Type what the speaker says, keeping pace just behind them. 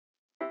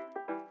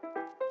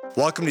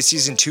Welcome to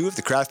Season 2 of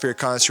the Craft Beer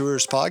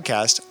Connoisseurs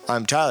Podcast.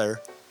 I'm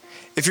Tyler.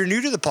 If you're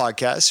new to the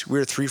podcast,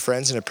 we're three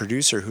friends and a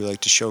producer who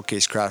like to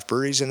showcase craft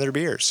breweries and their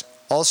beers.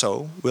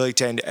 Also, we like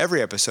to end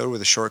every episode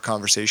with a short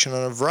conversation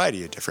on a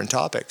variety of different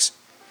topics.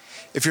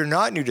 If you're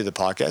not new to the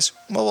podcast,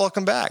 well,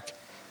 welcome back.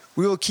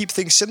 We will keep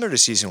things similar to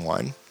Season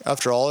 1.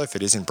 After all, if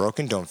it isn't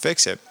broken, don't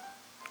fix it.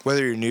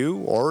 Whether you're new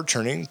or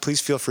returning,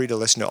 please feel free to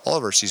listen to all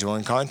of our Season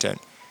 1 content.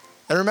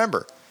 And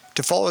remember,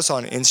 to follow us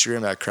on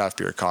Instagram at Craft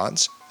Beer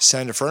Cons,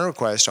 send a friend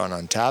request on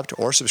Untapped,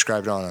 or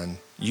subscribe on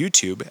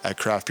YouTube at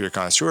Craft Beer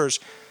Connoisseurs.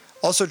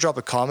 Also drop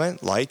a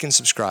comment, like, and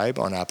subscribe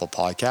on Apple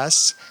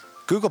Podcasts,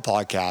 Google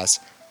Podcasts,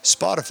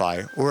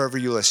 Spotify, or wherever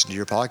you listen to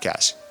your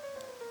podcasts.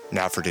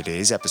 Now for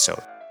today's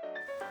episode.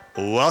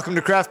 Welcome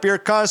to Craft Beer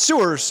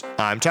Connoisseurs.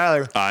 I'm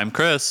Tyler. I'm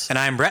Chris. And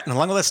I'm Brett, and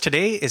along with us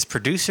today is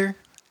producer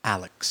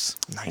Alex.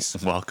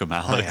 Nice. Welcome,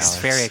 Alex. Yes,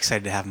 very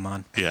excited to have him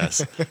on.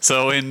 Yes.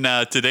 So in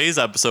today's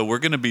episode, we're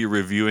going to be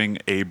reviewing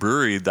a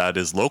brewery that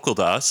is local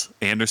to us,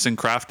 Anderson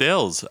Craft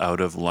Ales, out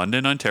of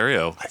London,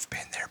 Ontario. I've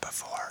been there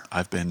before.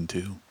 I've been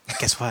too.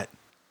 Guess what?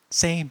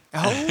 Same.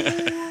 Oh,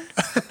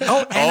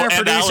 And our and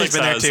producer's Alex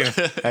been there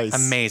too.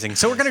 nice. Amazing.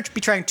 So we're going to be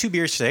trying two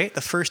beers today.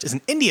 The first is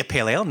an India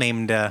Pale Ale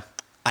named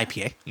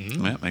IPA.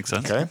 Yeah, makes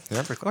sense. Okay.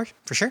 Yep. Of course,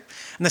 for sure.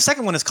 And the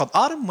second one is called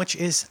Autumn, which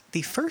is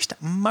the first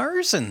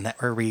Marzen that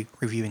we're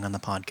reviewing on the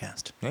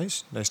podcast.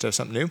 Nice. Nice to have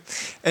something new.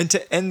 And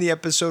to end the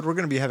episode, we're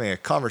going to be having a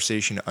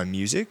conversation on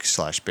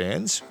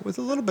music/bands with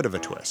a little bit of a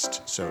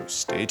twist. So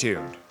stay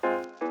tuned.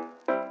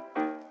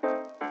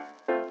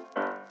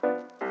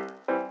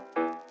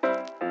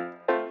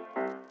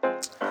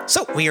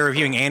 So we are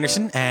reviewing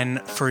Anderson,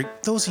 and for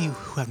those of you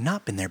who have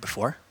not been there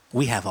before,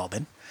 we have all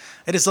been.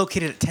 It is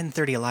located at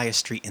 1030 Elias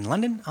Street in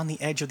London on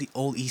the edge of the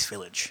Old East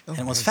Village,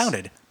 and was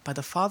founded by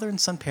the father and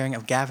son pairing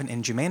of Gavin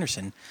and Jim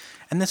Anderson,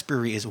 and this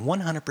brewery is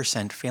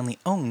 100% family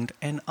owned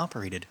and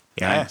operated.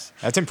 Yeah, Nice.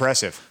 that's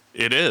impressive.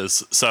 It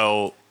is.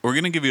 So we're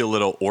going to give you a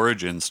little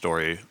origin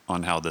story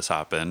on how this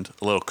happened,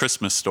 a little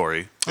Christmas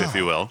story, if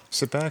you will.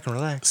 Sit back and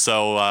relax.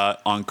 So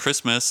on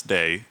Christmas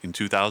Day in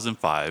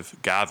 2005,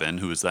 Gavin,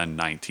 who was then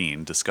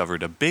 19,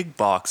 discovered a big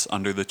box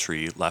under the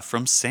tree left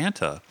from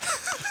Santa.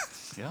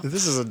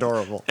 This is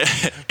adorable.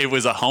 It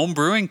was a home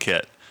brewing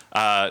kit.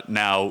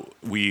 Now,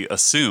 we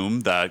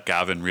assume that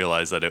Gavin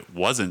realized that it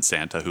wasn't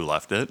Santa who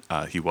left it.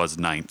 He was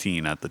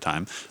 19 at the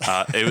time.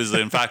 It was,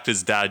 in fact,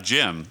 his dad,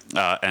 Jim.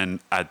 And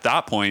at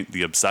that point,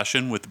 the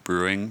obsession with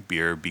brewing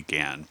beer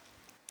began.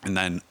 And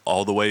then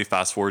all the way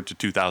fast forward to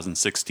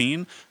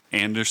 2016,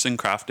 Anderson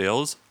Craft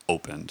Ales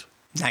opened.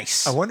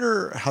 Nice. I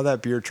wonder how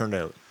that beer turned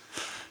out.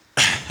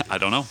 I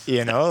don't know.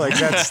 You know, like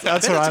that's what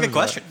That's a I'm good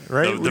question.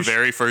 right? The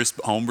very first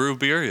homebrew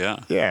beer, yeah.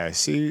 Yeah,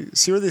 see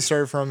where they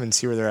started from and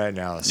see where they're at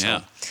now. So.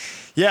 Yeah.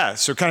 Yeah,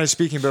 so kind of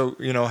speaking about,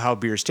 how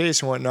beers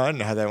taste and whatnot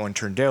and how that one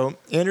turned out,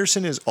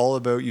 Anderson is all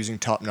about using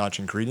top-notch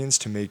ingredients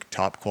to make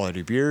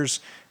top-quality beers.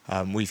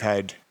 We've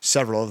had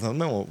several of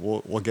them, and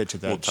we'll get to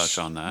that. We'll touch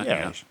on that,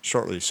 Yeah, yeah.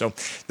 shortly. So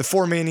the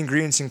four main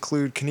ingredients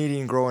include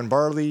Canadian grown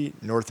barley,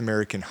 North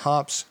American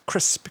hops,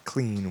 crisp,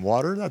 clean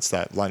water. That's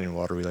that London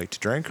water we like to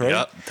drink, right?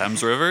 Yep,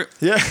 Thames River.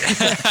 Yeah.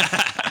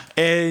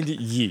 And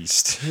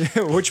yeast,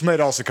 which might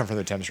also come from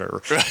the Thames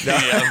River.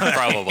 Yeah,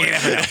 probably. You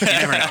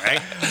never know,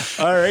 right?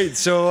 All right,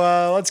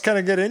 so let's kind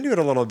of get into it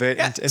a little bit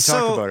and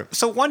talk about it.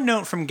 So one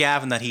note from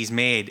Gavin that he's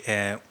made,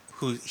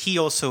 who he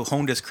also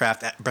honed his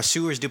craft at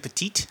Brasseurs du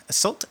Petit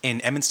Assault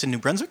in Edmundston, New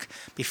Brunswick,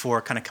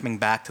 before kind of coming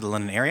back to the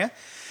London area,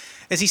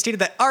 is he stated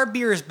that our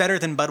beer is better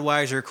than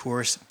Budweiser, of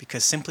course,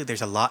 because simply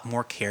there's a lot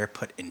more care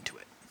put into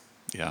it.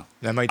 Yeah.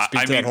 That might speak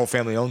I to mean, that whole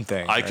family-owned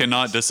thing. I right?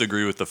 cannot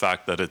disagree with the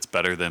fact that it's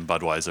better than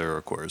Budweiser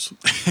or Coors.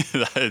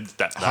 that it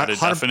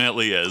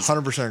definitely is.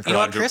 100% correct. You know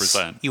what, Chris?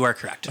 100%. You are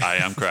correct. I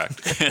am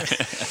correct.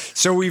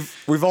 So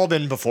we've all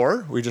been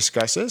before. We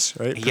discussed this,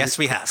 right? Yes,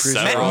 we have.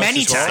 Several,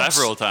 Many times.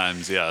 Several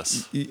times,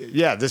 yes.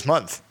 Yeah, this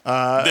month.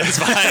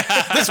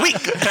 This week.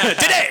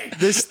 Today.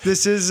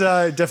 This is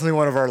definitely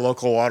one of our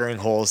local watering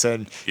holes,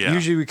 and Yeah.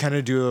 usually we kind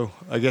of do,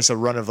 I guess, a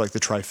run of like the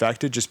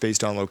trifecta just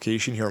based on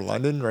location here in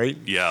London, right?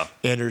 Yeah.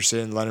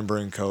 Anderson, London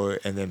Brewing Co.,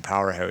 and then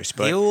Powerhouse. The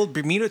But old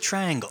Bermuda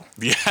Triangle.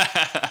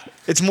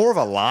 it's more of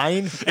a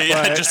line.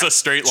 Yeah, but just a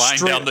straight line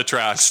down the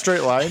track.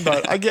 Straight line,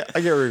 but I get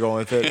where you're going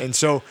with it. And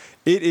so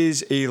it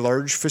is a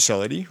large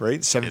facility,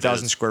 right?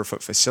 7,000 is. square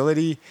foot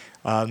facility.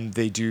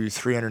 They do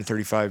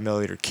 335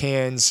 milliliter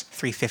cans.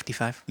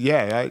 355.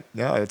 Yeah,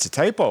 no, it's a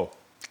typo.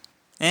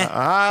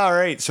 All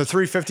right, so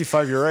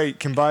 355. You're right.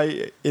 Can buy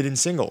it in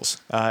singles.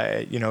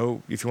 If you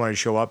want to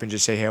show up and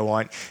just say, "Hey, I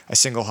want a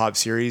single hop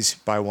series,"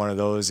 buy one of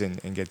those and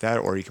get that,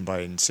 or you can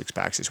buy it in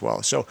 6-packs as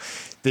well. So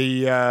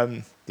they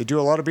do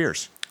a lot of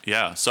beers.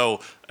 Yeah.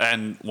 So,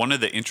 and one of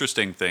the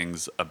interesting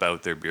things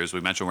about their beers, we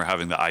mentioned we're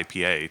having the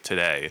IPA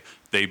today.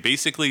 They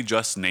basically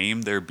just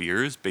name their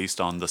beers based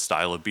on the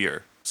style of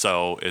beer.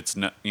 So it's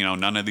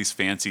none of these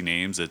fancy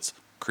names. It's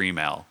cream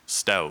ale,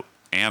 stout,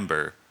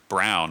 amber,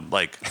 brown,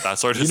 like that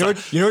sort of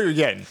stuff. You know what you're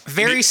getting.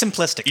 Very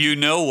simplistic. You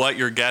know what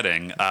you're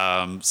getting.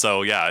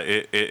 So yeah,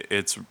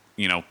 it's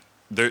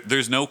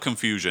there's no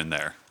confusion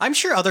there. I'm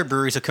sure other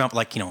breweries have come up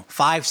with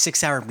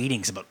 5-6 hour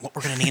meetings about what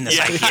we're going to name this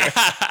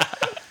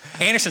IPA.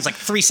 Anderson's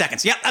 3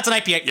 seconds. Yeah, that's an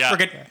IPA. Yeah, We're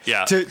good.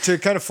 yeah. To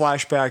kind of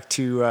flash back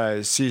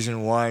to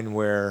season 1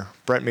 where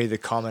Brett made the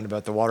comment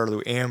about the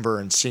Waterloo Amber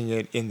and seeing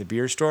it in the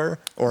beer store,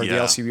 or the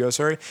LCBO,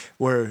 sorry,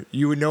 where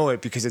you would know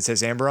it because it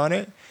says Amber on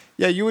it.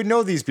 Yeah, you would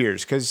know these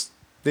beers because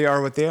they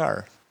are what they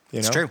are.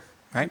 It's true,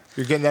 right?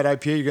 You're getting that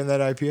IPA, you're getting that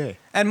IPA.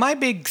 And my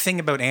big thing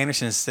about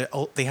Anderson is that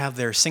they have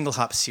their single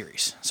hop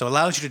series. So it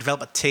allows you to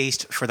develop a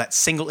taste for that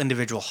single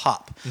individual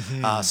hop.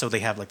 So they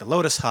have the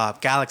Lotus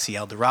hop, Galaxy,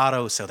 El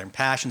Dorado, Southern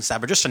Passion,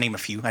 Sabre, just to name a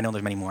few. I know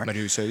there's many more.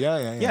 Medusa,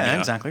 yeah. Yeah,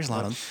 exactly. There's a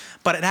lot of them.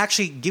 But it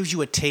actually gives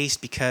you a taste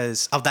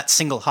because of that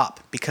single hop.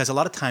 Because a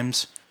lot of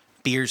times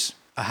beers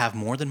have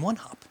more than one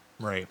hop.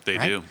 Right. They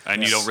do.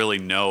 And you don't really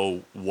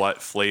know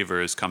what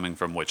flavor is coming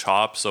from which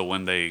hop. So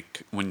when they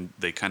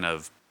kind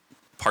of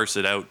parse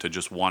it out to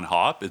just one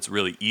hop, it's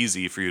really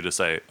easy for you to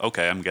say,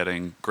 okay, I'm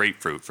getting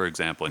grapefruit, for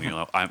example,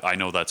 and I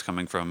know that's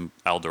coming from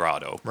El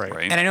Dorado,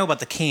 right? And I know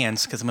about the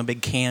cans because I'm a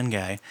big can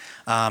guy.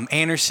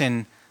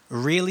 Anderson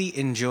really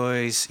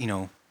enjoys,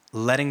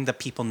 letting the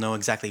people know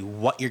exactly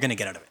what you're going to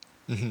get out of it,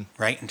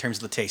 right? In terms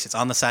of the taste, it's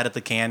on the side of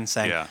the can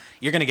saying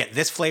you're going to get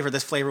this flavor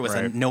with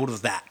a note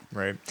of that,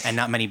 right? And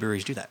not many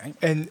breweries do that, right?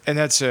 And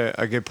that's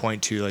a good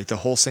point too. The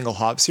whole single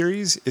hop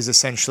series is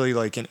essentially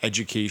an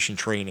education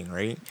training,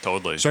 right?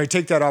 Totally. So I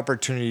take that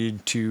opportunity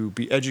to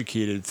be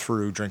educated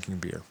through drinking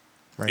beer,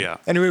 right? Yeah.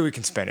 Any way we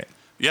can spin it.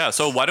 Yeah.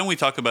 So why don't we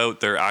talk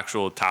about their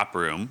actual tap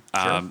room?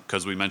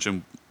 Because we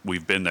mentioned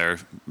we've been there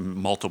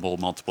multiple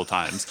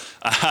times.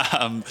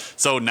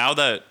 So now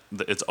that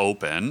it's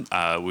open,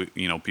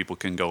 people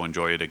can go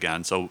enjoy it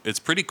again. So it's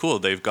pretty cool.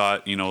 They've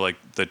got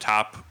the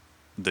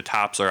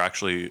taps are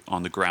actually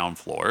on the ground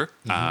floor.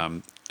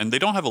 And they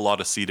don't have a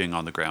lot of seating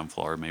on the ground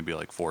floor, maybe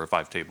 4 or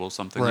 5 tables,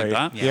 something like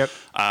that. Yep.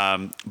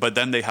 But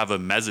then they have a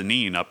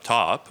mezzanine up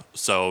top,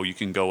 so you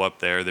can go up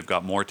there. They've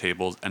got more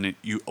tables, and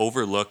you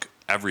overlook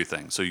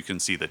everything. So you can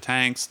see the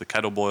tanks, the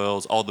kettle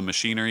boils, all the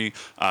machinery.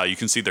 You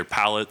can see their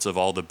pallets of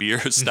all the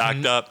beers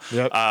stacked up.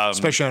 Yep.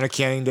 Especially on a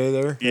canning day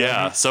there.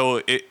 Yeah.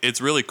 So it's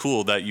really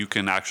cool that you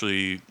can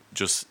actually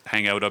just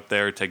hang out up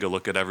there, take a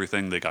look at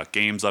everything. They got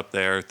games up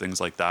there,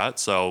 things like that.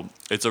 So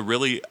it's a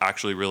really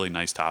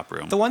nice tap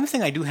room. The one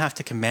thing I do have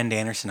to commend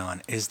Anderson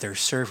on is their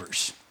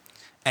servers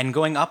and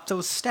going up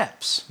those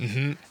steps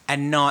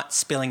and not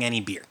spilling any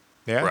beer.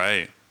 Yeah.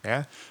 Right.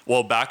 Yeah.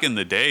 Well, back in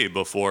the day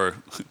before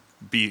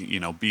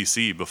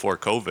BC, before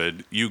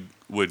COVID, you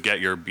would get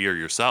your beer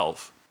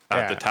yourself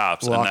at the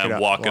taps and then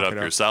walk it up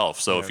yourself.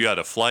 So if you had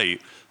a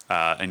flight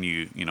and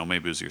maybe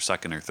it was your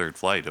second or third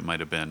flight, it might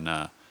have been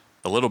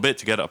a little bit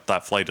to get up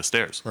that flight of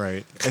stairs.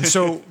 Right. And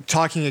so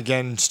talking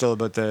again still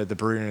about the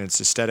brewery and its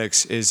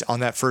aesthetics is on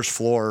that first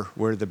floor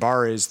where the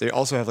bar is, they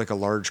also have a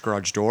large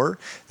garage door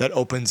that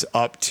opens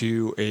up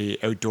to a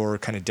outdoor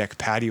kind of deck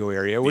patio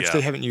area, which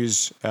they haven't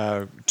used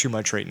too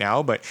much right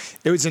now, but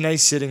it was a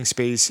nice sitting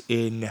space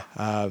in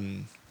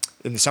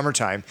the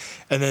summertime.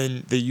 And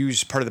then they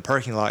use part of the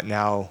parking lot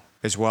now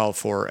as well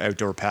for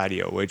outdoor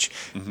patio, which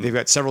they've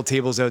got several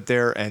tables out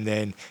there, and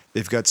then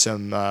they've got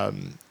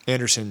some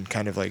Anderson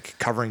kind of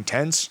covering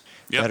tents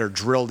that are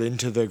drilled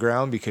into the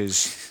ground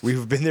because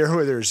we've been there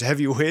where there's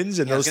heavy winds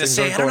and those things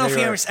aren't going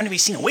anywhere. I don't know if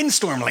you've seen a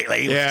windstorm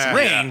lately. Yeah. It's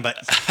rain, but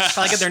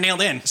probably get there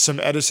nailed in. Some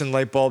Edison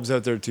light bulbs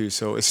out there too.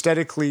 So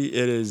aesthetically,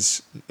 it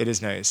is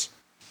nice.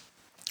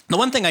 The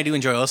one thing I do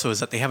enjoy also is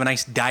that they have a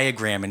nice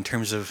diagram in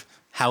terms of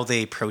how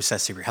they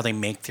process their beer, how they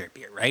make their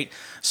beer, right?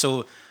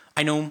 So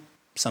I know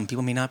some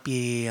people may not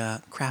be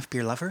a craft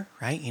beer lover,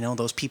 right?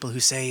 Those people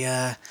who say,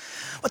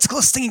 what's the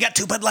closest thing you got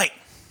to Bud Light?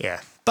 Yeah.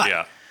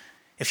 But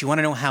if you want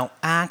to know how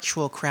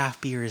actual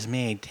craft beer is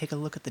made, take a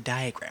look at the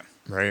diagram.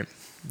 Right.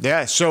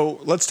 Yeah.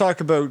 So let's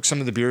talk about some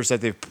of the beers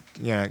that they've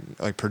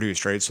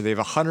produced, right? So they have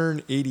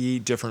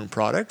 188 different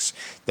products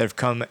that have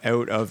come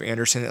out of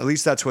Anderson. At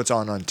least that's what's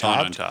on Untapped.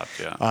 On Untapped,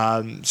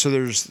 yeah. So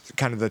there's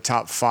kind of the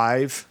top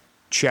 5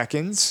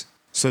 check-ins.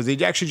 So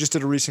they actually just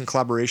did a recent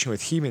collaboration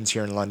with Hemans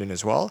here in London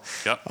as well.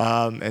 Yep.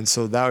 And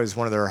so that was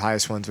one of their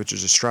highest ones, which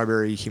is a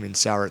strawberry Hemans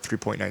sour at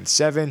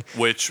 3.97.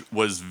 Which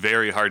was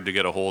very hard to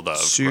get a hold of.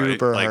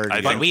 Super hard.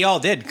 But we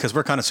all did because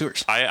we're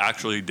connoisseurs. I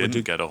actually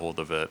didn't get a hold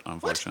of it,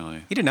 unfortunately.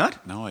 What? You did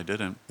not? No, I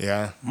didn't.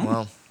 Yeah.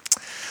 Well,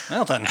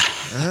 Well then.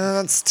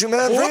 That's too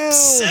bad.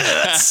 Whoops.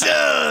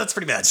 That's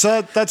pretty bad.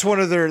 So that's one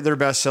of their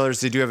best sellers.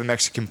 They do have a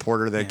Mexican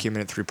porter that came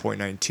in at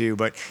 3.92.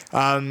 But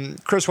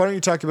Chris, why don't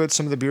you talk about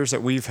some of the beers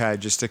that we've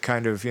had just to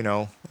kind of,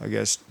 I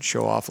guess,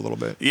 show off a little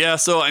bit. Yeah,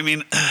 so I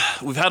mean,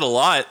 we've had a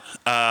lot.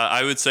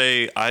 I would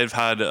say I've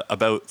had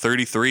about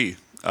 33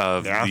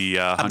 of the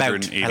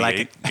 188. I like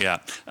it. Yeah,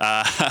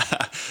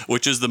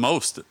 which is the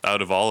most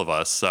out of all of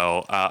us.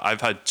 So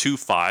I've had 2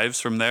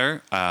 5s from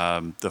there.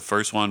 The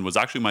first one was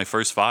actually my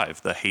first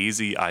 5, the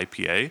Hazy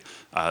IPA.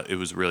 It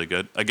was really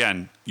good.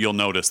 Again, you'll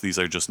notice these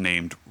are just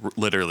named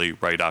literally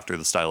right after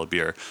the style of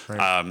beer.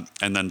 Right.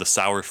 And then the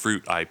Sour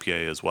Fruit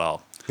IPA as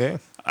well. Yeah.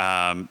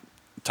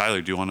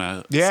 Tyler, do you want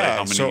to say Yeah,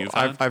 how many so you've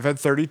had? I've had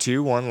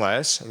 32, one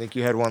less. I think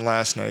you had one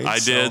last night. I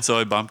did, so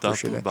I bumped up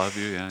appreciate it. above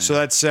you. Yeah. So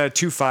that's 2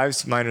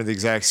 5s. Mine are the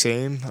exact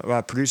same.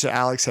 Producer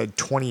Alex had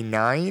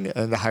 29,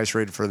 and the highest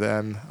rated for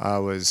them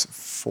was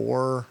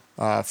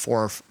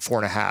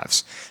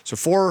 4.5s. So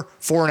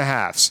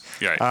 4.5s.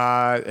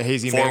 Right.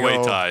 Hazy Four-way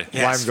mango, tie.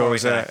 Yes, lime four-way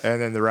goza, tie.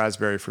 and then the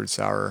raspberry fruit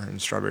sour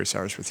and strawberry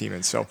sours with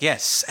Heeman. So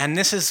Yes, and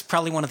this is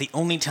probably one of the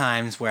only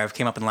times where I've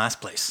came up in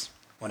last place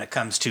when it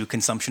comes to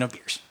consumption of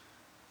beers.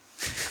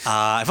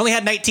 I've only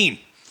had 19.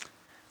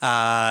 So,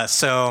 I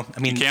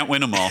mean... Can't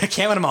win them all.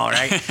 Can't win them all,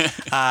 right?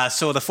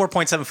 So the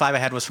 4.75 I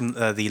had was from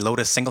the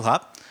Lotus Single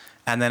Hop.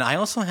 And then I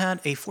also had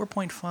a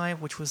 4.5,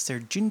 which was their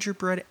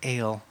gingerbread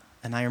ale.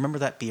 And I remember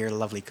that beer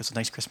lovely because it's a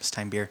nice Christmas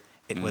time beer.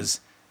 It was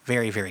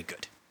very, very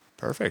good.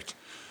 perfect.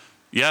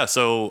 Yeah,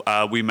 so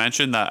we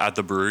mentioned that at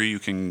the brewery you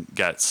can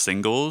get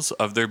singles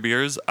of their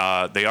beers.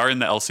 They are in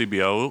the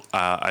LCBO.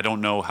 I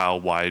don't know how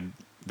wide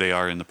they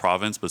are in the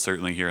province, but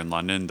certainly here in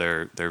London,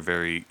 they're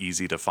very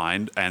easy to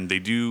find. And they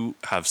do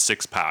have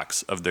 6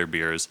 packs of their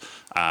beers.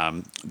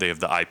 They have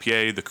the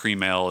IPA, the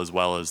cream ale, as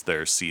well as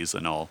their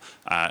seasonal.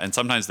 And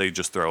sometimes they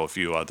just throw a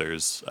few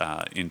others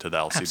into the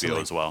LCBO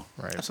Absolutely. as well.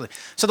 Right. Absolutely.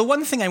 So the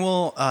one thing I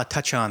will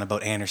touch on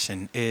about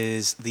Anderson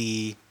is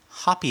the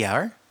Hoppy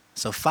Hour.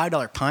 So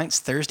 $5 pints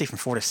Thursday from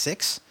 4 to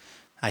 6.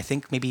 I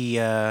think maybe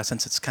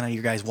since it's kind of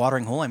your guys'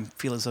 watering hole, I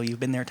feel as though you've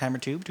been there a time or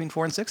two between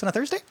 4 and 6 on a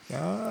Thursday.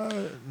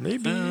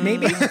 Maybe.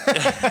 Maybe.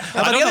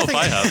 I don't know if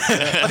I have.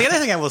 But the other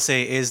thing I will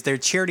say is their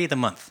charity of the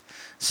month.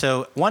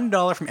 So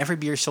 $1 from every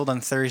beer sold on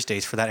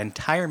Thursdays for that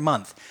entire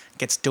month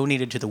gets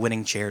donated to the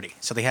winning charity.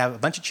 So they have a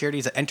bunch of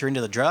charities that enter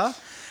into the draw,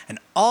 and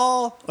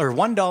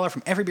 $1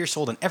 from every beer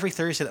sold on every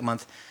Thursday that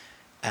month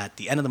at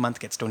the end of the month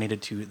gets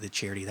donated to the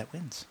charity that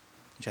wins,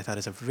 which I thought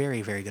is a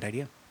very, very good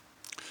idea.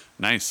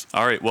 Nice.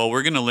 All right. Well,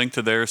 we're going to link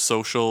to their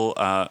social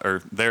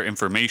or their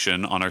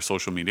information on our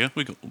social media.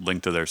 We can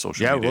link to their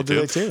social media. We'll do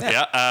that too.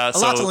 Yeah.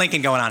 Lots of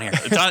linking going on here.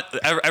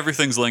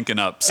 Everything's linking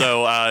up.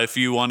 So if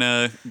you want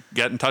to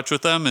get in touch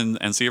with them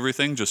and see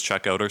everything, just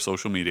check out our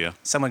social media.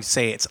 Someone would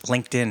say it's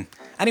LinkedIn.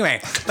 Anyway,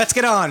 let's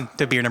get on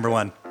to beer number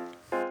 1.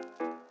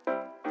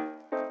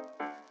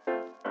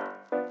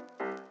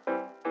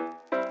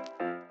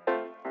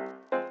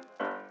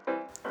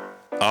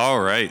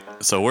 All right.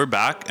 So we're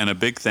back. And a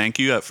big thank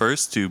you at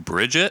first to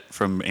Bridget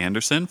from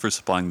Anderson for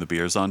supplying the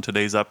beers on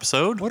today's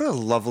episode. What a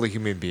lovely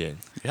human being.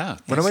 Yeah.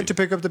 When I went to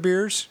pick up the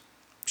beers,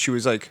 she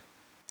was like,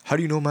 "How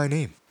do you know my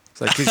name?"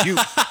 It's like, "Because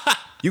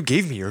you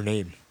gave me your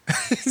name."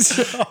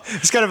 So,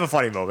 it's kind of a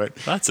funny moment.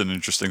 That's an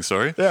interesting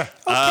story. Yeah.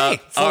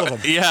 Okay. Full of them.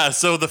 Yeah,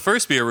 so the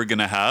first beer we're going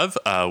to have,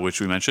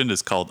 which we mentioned,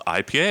 is called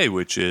IPA,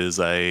 which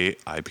is a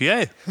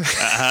IPA.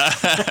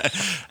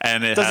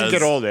 And it Doesn't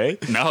get old, eh?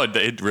 No,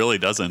 it really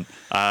doesn't.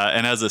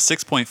 And has a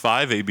 6.5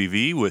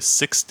 ABV with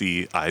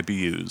 60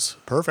 IBUs.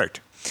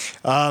 Perfect.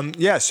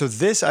 Yeah, so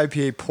this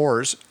IPA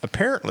pours,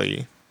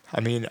 apparently,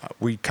 I mean,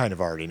 we kind of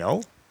already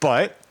know,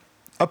 but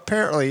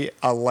apparently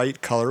a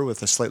light color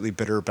with a slightly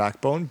bitter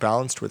backbone,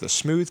 balanced with a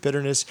smooth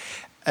bitterness,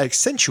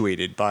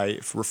 accentuated by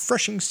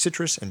refreshing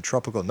citrus and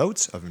tropical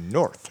notes of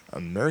North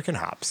American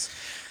hops.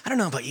 I don't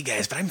know about you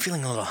guys, but I'm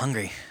feeling a little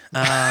hungry.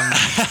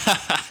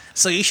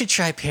 So you should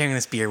try pairing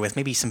this beer with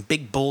maybe some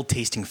big, bold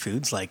tasting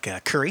foods like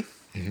curry,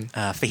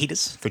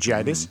 fajitas,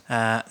 Vaginas.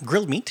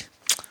 grilled meat,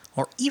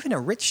 or even a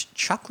rich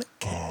chocolate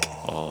cake.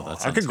 Oh, that I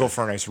sounds could go good.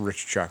 for a nice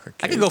rich chocolate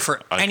I cake. could go for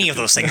I any could of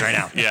do those things right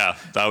now. Yeah,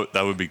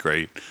 that would be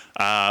great.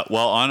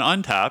 Well, on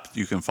Untappd,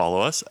 you can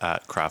follow us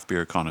at Craft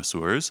Beer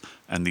Connoisseurs,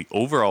 and the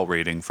overall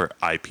rating for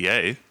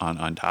IPA on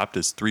Untappd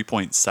is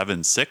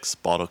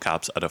 3.76 bottle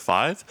caps out of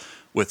 5,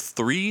 with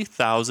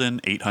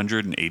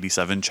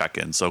 3,887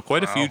 check-ins. So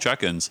quite a few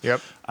check-ins. Yep.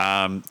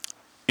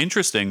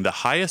 Interesting, the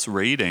highest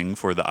rating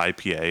for the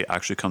IPA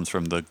actually comes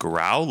from the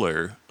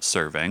Growler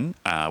serving,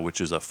 which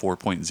is a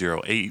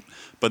 4.08,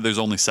 but there's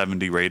only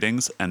 70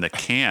 ratings, and the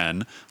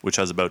can, which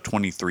has about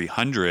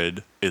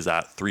 2,300, is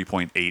at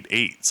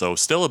 3.88, so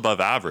still above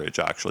average,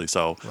 actually.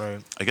 So Right.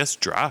 I guess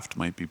Draft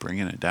might be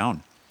bringing it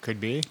down. Could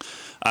be.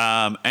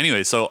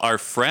 Anyway, so our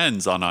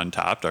friends on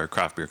Untappd, our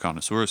Craft Beer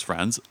Connoisseurs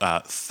friends,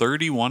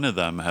 31 of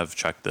them have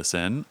checked this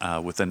in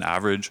with an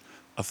average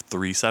of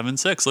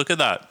 376. Look at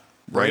that.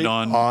 Right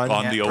on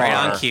the Right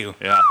OR. on cue.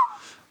 Yeah.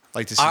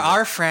 Like to see that.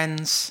 Our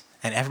friends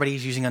and everybody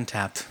who's using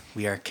Untappd,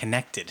 we are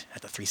connected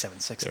at the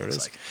 376. There it looks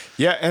is. like.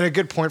 Yeah, and a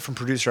good point from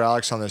producer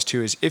Alex on this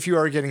too is if you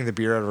are getting the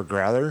beer out of a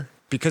growler,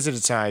 because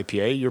it's an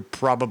IPA, you're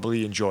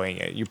probably enjoying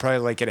it. You probably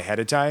like it ahead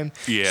of time.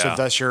 Yeah. So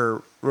thus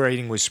your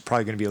rating was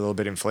probably going to be a little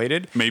bit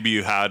inflated. Maybe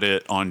you had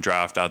it on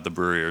draft at the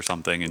brewery or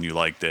something and you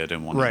liked it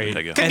and wanted Right. to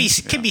take it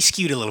Could home. be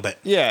skewed a little bit.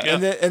 Yeah,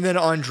 Yeah. and then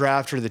on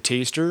draft or the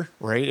taster,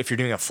 right? If you're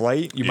doing a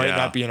flight, you might Yeah.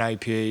 not be an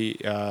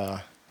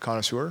IPA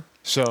connoisseur,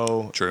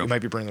 so True. you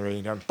might be bringing the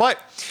rating down. But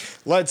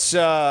let's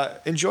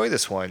enjoy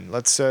this one.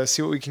 Let's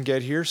see what we can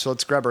get here. So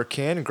let's grab our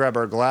can and grab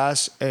our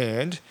glass,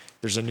 and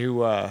there's a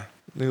new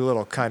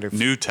little kind of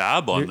New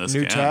tab on this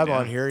new can, tab yeah.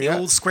 on here. The Yeah,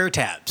 old square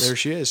tabs. there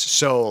she is.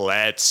 So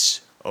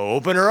let's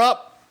open her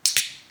up.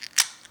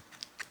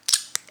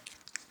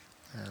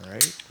 All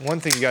right. One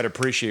thing you got to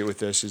appreciate with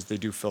this is they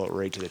do fill it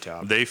right to the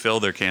top. They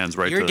fill their cans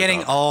right You're to the getting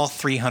top. all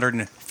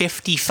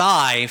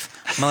 355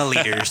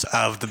 milliliters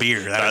of the beer.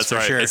 That's for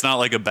right. sure. It's not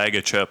like a bag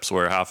of chips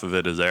where half of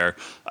it is air.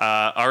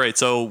 All right,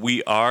 so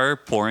we are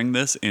pouring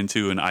this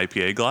into an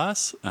IPA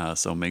glass,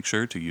 so make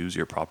sure to use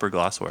your proper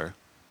glassware.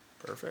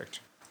 Perfect.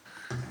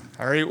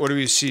 All right, what do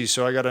we see?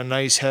 So I got a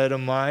nice head of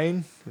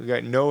mine. We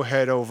got no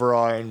head over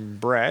on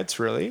Brett's,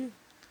 really.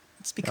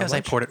 It's because Not I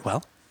much. poured it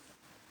well.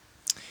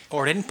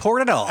 Or didn't pour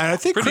it at all. And I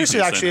think Pretty Chris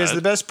decent actually has head.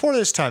 the best pour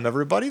this time,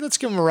 everybody. Let's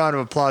give him a round of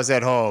applause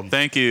at home.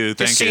 Thank you.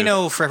 Just so you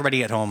know, for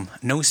everybody at home,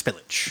 no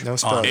spillage. No on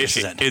spillage.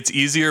 this end. It's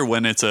easier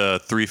when it's a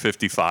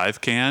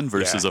 355 can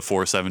versus Yeah. a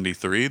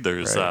 473.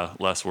 There's Right.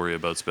 less worry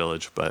about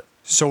spillage, but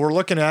So we're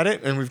looking at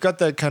it, and we've got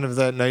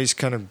that nice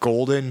kind of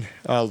golden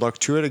look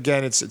to it.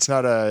 Again, it's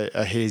not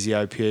a hazy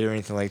IPA or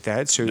anything like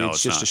that. So No, it's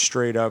it's just not. a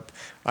straight up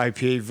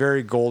IPA,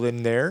 very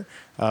golden there.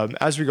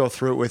 As we go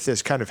through it with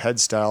this kind of head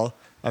style,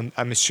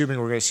 I'm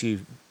assuming we're going to see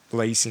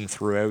lacing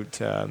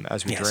throughout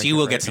as we Yeah, drink. so you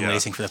will it, get right? some Yeah.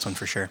 lacing for this one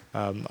for sure.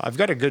 I've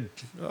got a good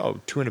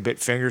 2 and a bit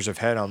fingers of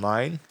head on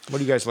mine.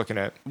 What are you guys looking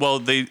at? well,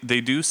 they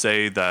do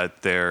say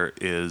that there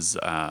is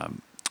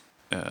on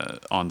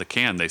the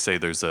can. They say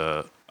there's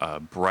a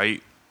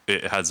bright.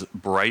 It has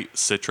bright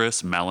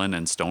citrus, melon,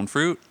 and stone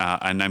fruit,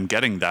 and I'm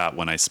getting that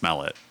when I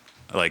smell it,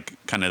 like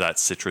kind of that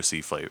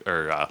citrusy flavor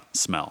or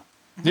smell.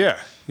 Yeah,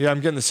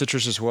 I'm getting the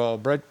citrus as well.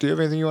 Brett, do you have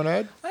anything you want to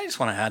add? I just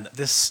want to add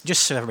this,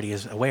 just so everybody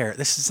is aware,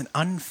 this is an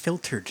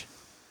unfiltered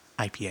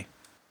IPA.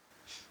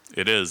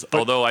 It is,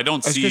 although I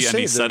don't I was see gonna say,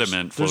 any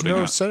sediment There's floating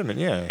no on. sediment,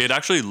 yeah. It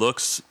actually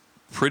looks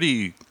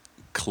pretty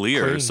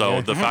clear. Clean, So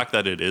yeah. the fact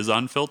that it is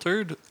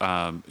unfiltered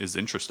is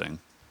interesting.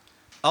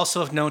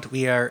 Also of note,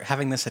 we are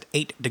having this at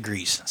 8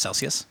 degrees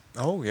Celsius.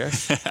 Oh yeah,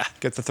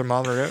 get the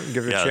thermometer out and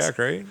give it Yes. a check,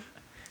 right?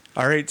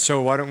 All right,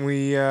 so why don't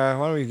we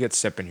get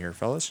sipping here,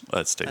 fellas?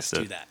 Let's taste Let's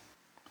it. do that.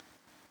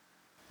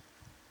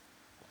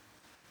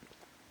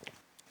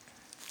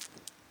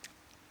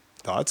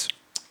 Thoughts?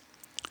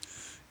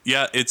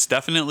 Yeah, it's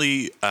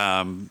definitely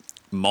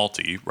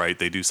malty, right?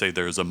 They do say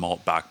there's a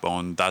malt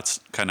backbone. That's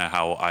kind of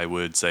how I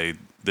would say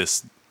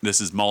this. This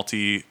is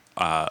malty,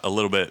 a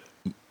little bit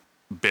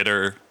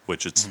bitter,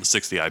 which it's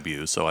 60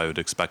 IBUs, so I would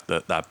expect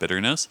that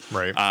bitterness.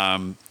 Right.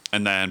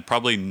 And then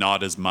probably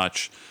not as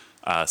much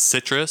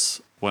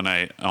citrus when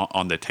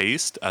on the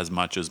taste as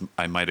much as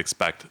I might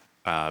expect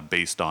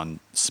based on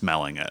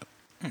smelling it.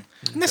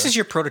 And this is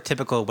your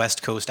prototypical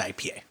West Coast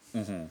IPA,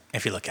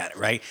 if you look at it,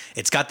 right?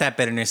 It's got that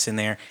bitterness in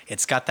there.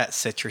 It's got that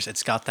citrus.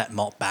 It's got that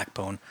malt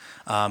backbone.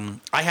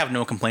 I have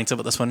no complaints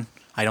about this one.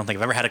 I don't think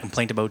I've ever had a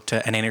complaint about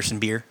an Anderson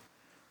beer.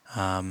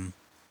 I'm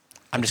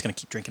just going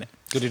to keep drinking it.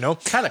 Good to know.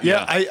 Tyler.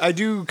 Yeah, Yeah. I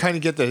do kind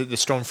of get the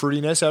stone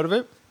fruitiness out of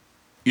it,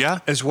 Yeah,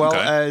 as well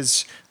okay.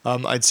 as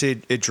I'd say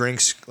it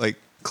drinks like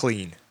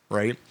clean,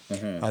 right?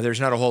 There's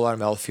not a whole lot of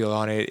mouthfeel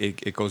on it.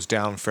 It goes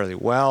down fairly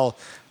well.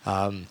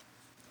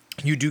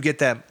 You do get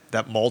that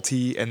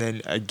malty, and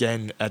then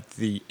again at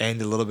the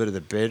end a little bit of the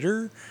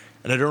bitter.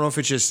 And I don't know if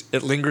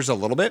it lingers a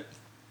little bit.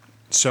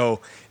 So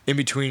in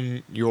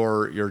between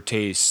your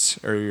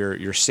tastes or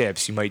your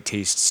sips, you might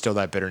taste still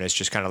that bitterness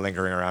just kind of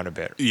lingering around a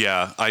bit.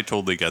 Yeah, I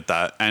totally get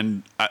that.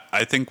 And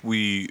I think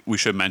we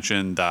should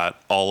mention that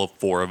all of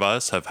 4 of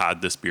us have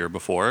had this beer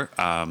before.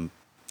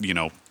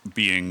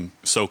 Being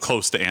so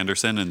close to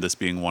Anderson and this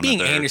being one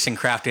Being of their Anderson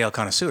craft ale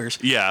connoisseurs,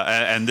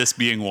 Yeah, and this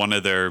being one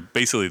of their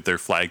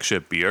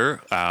flagship beer,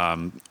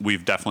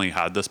 we've definitely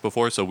had this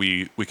before, so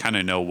we kind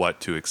of know what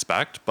to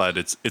expect. But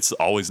it's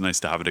always nice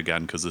to have it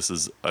again because this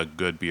is a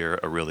good beer,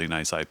 a really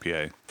nice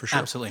IPA. For sure.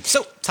 absolutely.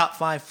 So, top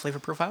 5 flavor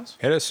profiles.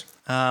 Hit us.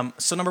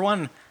 So, number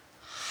 1,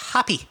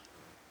 hoppy.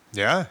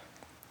 Yeah.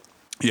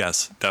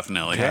 Yes,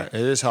 definitely. Yeah, it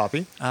is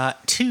hoppy.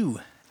 2,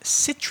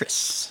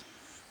 citrus.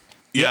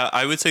 Yeah,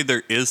 I would say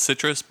there is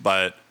citrus,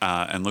 but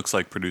and looks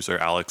like producer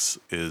Alex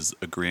is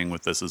agreeing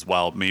with this as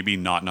well. Maybe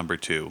not number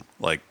 2,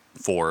 like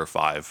 4 or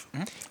 5.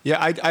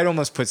 Yeah, I'd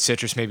almost put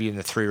citrus maybe in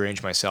the 3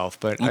 range myself,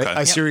 but Okay.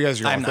 I see where you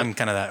guys are going. I'm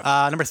kind of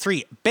that. Number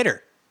 3,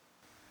 bitter.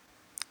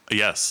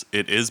 Yes,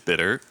 it is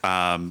bitter,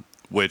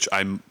 which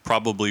I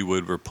probably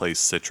would replace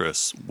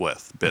citrus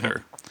with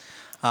bitter.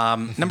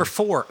 Number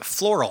 4,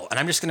 floral. And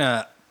I'm just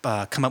going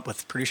to come up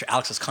with producer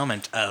Alex's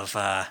comment of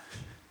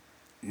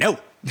no.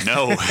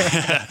 No,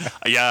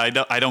 yeah,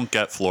 I don't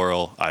get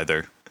floral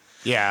either.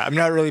 Yeah, I'm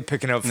not really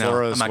picking out No,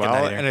 floral I'm as not getting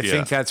well, that either. and I Yeah.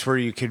 think that's where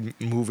you could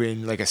move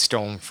in like a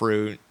stone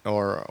fruit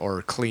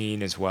or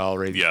clean as well,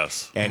 right?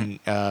 Yes. And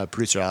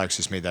producer Alex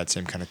just made that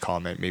same kind of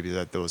comment. Maybe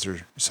that those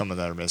are some of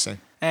that are missing.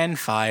 And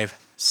 5,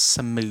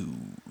 smooth.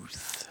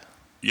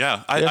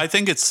 Yeah, I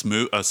think it's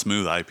a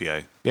smooth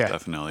IPA. Yeah,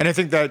 Definitely. And I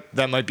think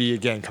that might be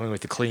again coming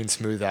with the clean,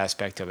 smooth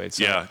aspect of it.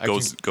 So yeah, I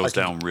goes can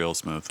down real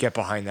smooth. Get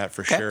behind that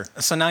for Okay. sure.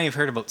 So now you've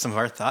heard about some of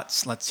our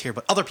thoughts. Let's hear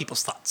about other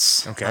people's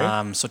thoughts. Okay.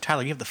 So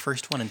Tyler, you have the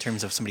first one in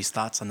terms of somebody's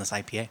thoughts on this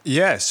IPA.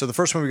 Yeah, so the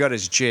first one we got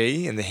is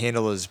Jay, and the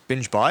handle is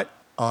BingeBot.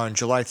 On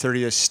July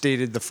 30th,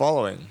 stated the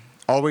following.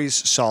 Always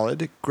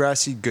solid,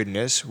 grassy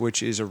goodness,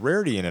 which is a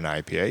rarity in an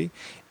IPA.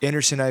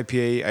 Anderson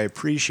IPA, I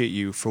appreciate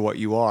you for what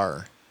you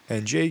are.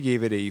 and Jay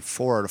gave it a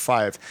 4 out of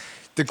 5.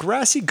 The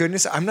grassy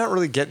goodness, I'm not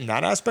really getting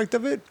that aspect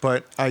of it,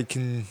 but I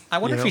can. I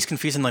wonder you if know, he's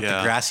confusing like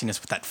Yeah. the grassiness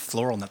with that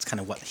floral, and that's kind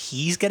of what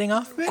he's getting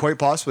off of it. Quite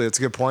possibly, that's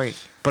a good point.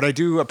 But I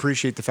do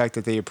appreciate the fact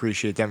that they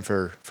appreciate them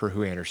for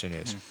who Anderson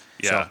is.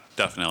 Yeah,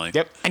 definitely.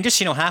 Yep. And just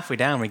halfway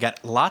down, we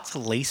got lots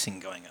of lacing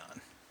going on.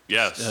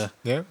 Yes.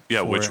 Yeah.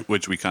 Yeah, For-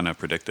 which we kind of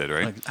predicted,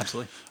 right? Like,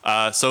 absolutely.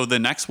 So the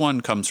next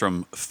one comes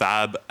from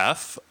Fab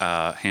F.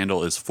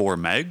 Handle is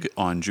 4Meg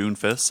on June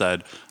 5th.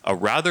 Said a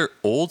rather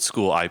old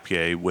school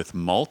IPA with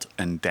malt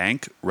and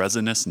dank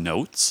resinous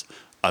notes.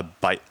 A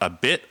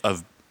bit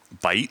of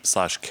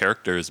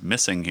bite/character is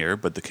missing here,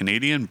 but the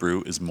Canadian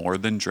brew is more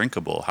than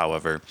drinkable.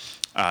 However,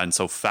 and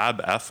so Fab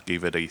F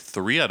gave it a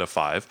 3 out of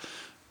 5.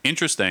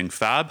 Interesting.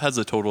 Fab has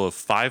a total of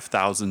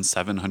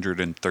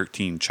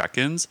 5,713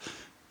 check-ins,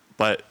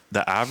 but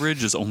the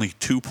average is only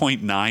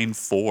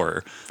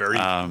 2.94.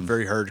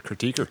 Very hard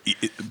critiquer.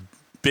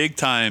 Big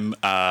time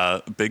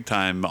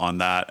on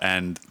that.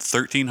 And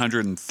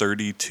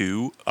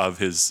 1,332 of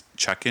his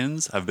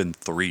check-ins have been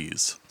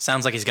threes.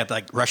 Sounds like he's got the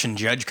like Russian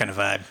judge kind of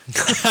vibe.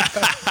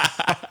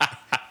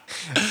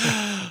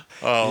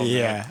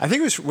 Yeah, I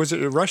think was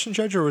it a Russian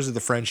judge or was it the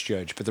French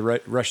judge? But the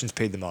Russians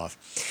paid them off.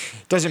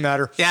 Doesn't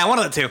matter. Yeah, one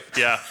of the two.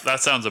 Yeah, that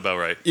sounds about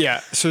right. Yeah,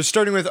 so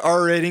starting with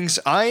our ratings,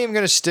 I am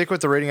going to stick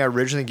with the rating I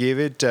originally gave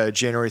it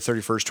January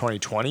 31st,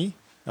 2020.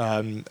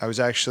 I was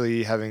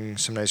actually having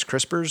some nice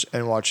crispers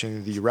and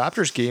watching the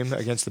Raptors game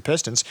against the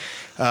Pistons.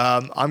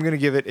 I'm going to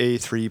give it a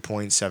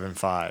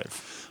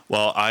 3.75.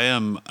 Well, I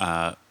am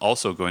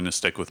also going to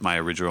stick with my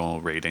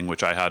original rating,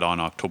 which I had on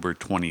October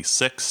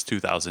 26,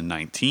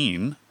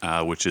 2019,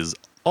 which is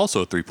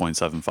also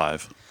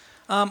 3.75.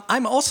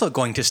 I'm also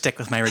going to stick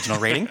with my original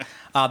rating.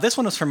 This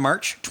one was from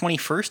March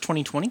 21st,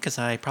 2020, because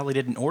I probably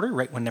did an order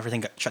right when everything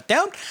got shut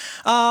down.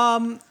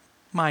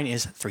 Mine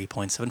is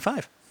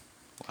 3.75.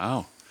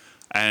 Wow.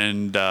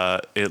 And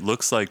it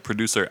looks like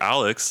producer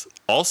Alex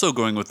also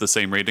going with the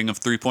same rating of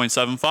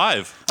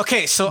 3.75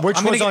 Okay, so Which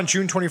I'm gonna was get- on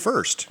June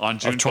 21st. on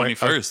June of 20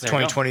 21st. of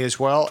 2020 as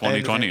well.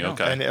 2020,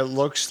 okay. And it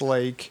looks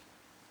like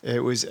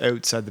it was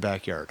outside the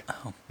backyard.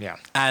 Oh. Yeah.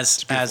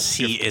 as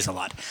he is a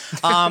lot.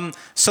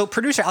 So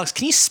producer Alex,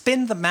 can you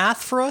spin the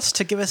math for us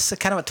to give us a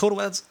kind of a total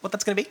what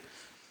that's going to be?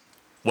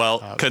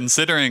 Well,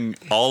 considering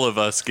all of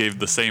us gave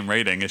the same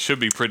rating, it should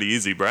be pretty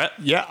easy, Brett.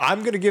 Yeah, I'm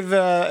going to give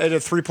it a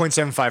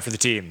 3.75 for the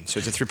team. So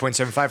it's a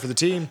 3.75 for the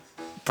team.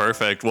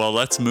 Perfect. Well,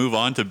 let's move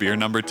on to beer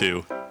number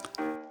 2.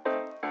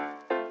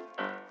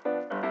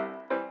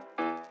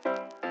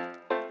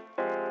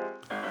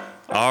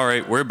 All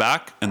right, we're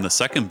back, and the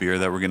second beer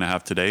that we're going to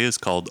have today is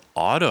called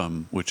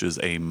Autumn, which is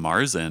a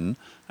Marzen,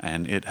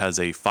 and it has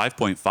a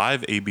 5.5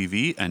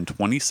 ABV and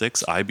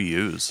 26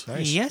 IBUs.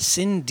 Nice. Yes,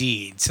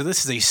 indeed. So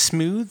this is a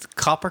smooth,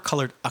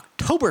 copper-colored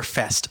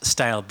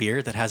Oktoberfest-style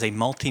beer that has a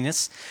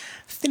maltiness,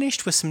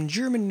 finished with some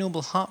German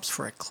noble hops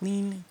for a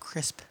clean,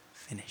 crisp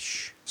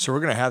finish. So we're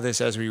going to have this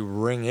as we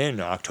ring in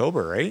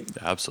October, right?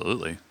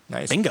 Absolutely.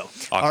 Nice. Bingo.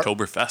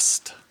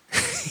 Oktoberfest.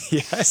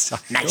 Yes,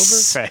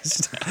 Nice.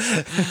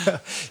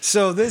 Oktoberfest.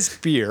 So this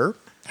beer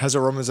has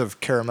aromas of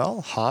caramel,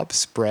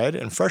 hops, bread,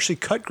 and freshly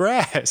cut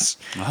grass,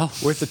 Wow.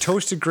 with the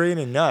toasted grain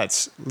and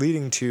nuts,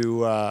 leading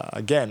to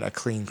again a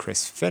clean,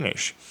 crisp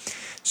finish.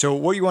 So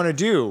what you want to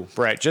do,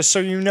 Brett, just so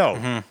you know,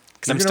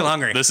 Because I'm still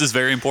hungry. This is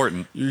very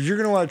important. you're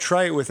going to want to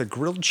try it with a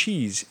grilled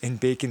cheese and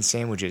bacon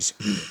sandwiches.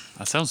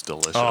 That sounds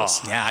delicious. Oh.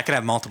 Yeah, I could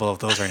have multiple of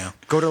those right now.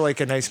 Go to like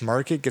a nice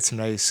market, get some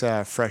nice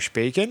fresh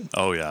bacon.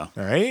 Oh, yeah.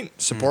 All right,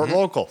 support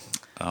local.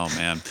 Oh,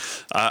 man.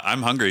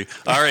 I'm hungry.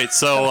 All right.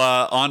 So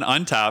on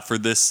Untappd for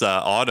this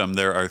autumn,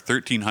 there are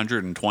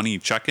 1,320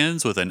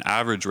 check-ins with an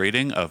average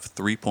rating of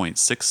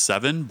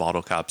 3.67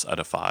 bottle caps out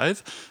of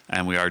 5.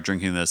 And we are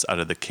drinking this out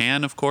of the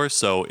can, of course.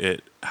 So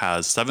it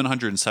has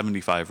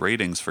 775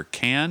 ratings for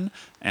can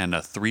and a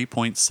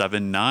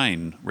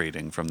 3.79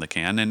 rating from the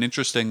can. And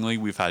interestingly,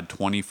 we've had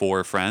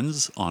 24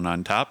 friends on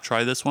Untappd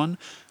try this one,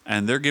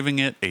 and they're giving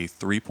it a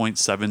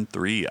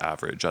 3.73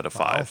 average out of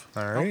 5.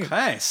 All right.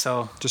 Okay,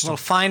 so Just just a little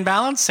fine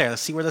balance there.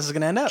 Let's see where this is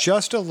going to end up.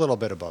 Just a little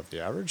bit above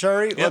the average. All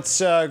right, let's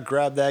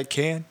grab that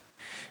can,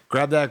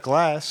 grab that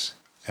glass,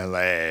 and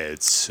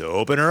let's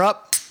open her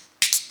up.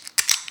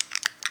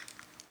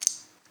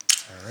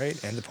 All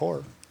right, and the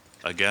pour.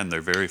 Again,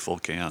 they're very full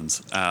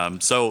cans.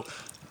 So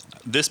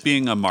this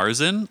being a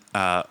Marzen,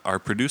 our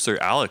producer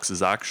Alex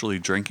is actually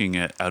drinking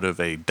it out of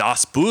a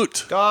Das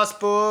Boot.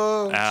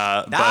 Gospel.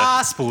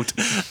 Das Boot.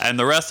 And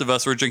the rest of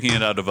us were drinking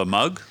it out of a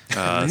mug.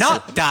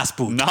 Not Das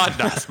Boot. Not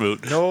Das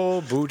Boot.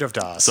 No boot of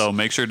Das. So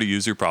make sure to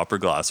use your proper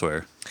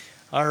glassware.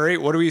 All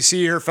right, what do we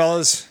see here,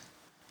 fellas?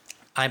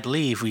 I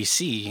believe we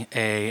see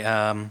a,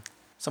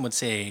 some would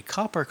say,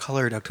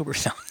 copper-colored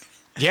Oktoberfest.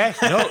 Yeah,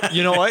 no,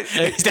 you know what?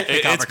 It's definitely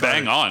It's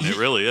copper-colored. bang on. It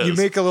really is. You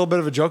make a little bit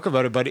of a joke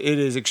about it, but it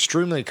is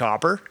extremely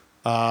copper.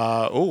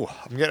 I'm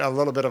getting a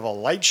little bit of a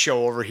light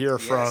show over here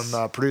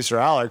from producer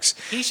Alex.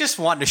 He's just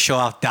wanting to show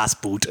off Das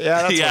Boot.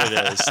 Yeah, that's Yeah. what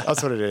it is.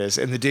 That's what it is.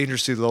 And the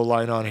dangerously low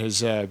line on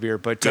his beer,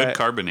 but Good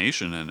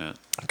carbonation in it.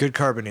 good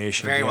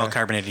carbonation. Very yeah. well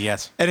carbonated,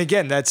 yes. And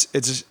again,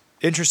 it's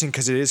interesting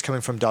because it is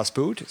coming from Das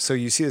Boot. So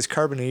you see this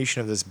carbonation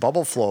of this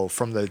bubble flow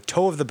from the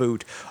toe of the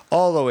boot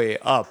all the way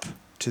up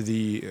to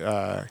the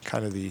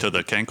To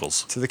the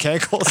cankles. to the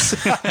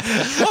cankles.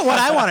 Well, what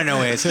I want to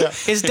know is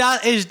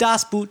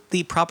Das Boot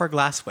the proper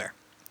glassware?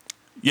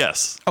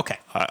 Yes. Okay.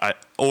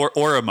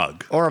 Or a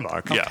mug. Or a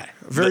mug. Yeah. Okay.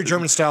 Very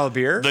German style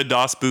beer. The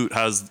Das Boot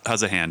has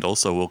a handle,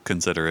 so we'll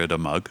consider it a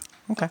mug.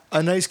 Okay.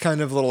 A nice kind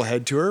of little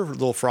head to her, a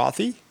little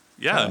frothy,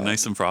 Yeah,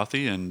 nice and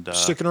frothy, and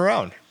sticking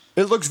around.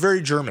 It looks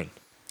very German.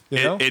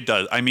 You know? it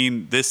does. I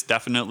mean, this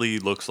definitely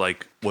looks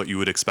like what you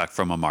would expect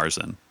from a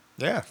Marzen.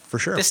 Yeah, for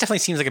sure. This definitely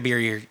seems like a beer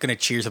you're going to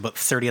cheers about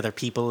 30 other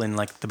people in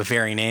like the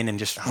Bavarian Inn and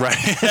just Right.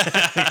 Shout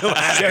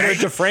out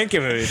to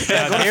Frankenmuth.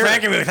 go to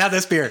Frankenmuth, have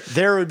this beer.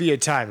 There would be a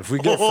time if we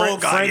get Oh,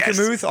 God, yes.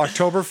 Frankenmuth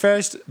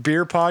Oktoberfest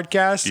beer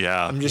podcast.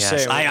 Yeah. I'm just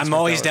Yes, saying. I'm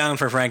always down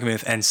for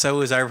Frankenmuth, and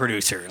so is our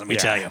producer. Let me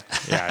tell you.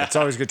 Yeah, it's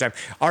always a good time.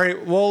 All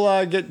right,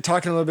 we'll get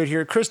talking a little bit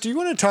here. Chris, do you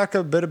want to talk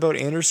a bit about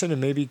Anderson and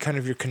maybe kind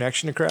of your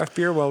connection to craft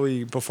beer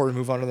before we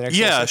move on to the next?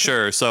 Yeah, section?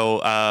 sure.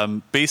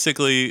 So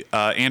basically,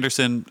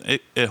 Anderson,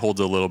 it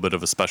holds a little bit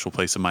of a special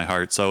place in my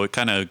heart. So it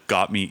kind of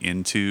got me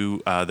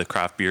into the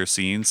craft beer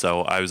scene.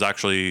 So I was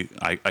actually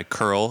I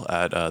curl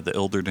at the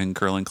Ilderton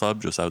Curling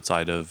Club just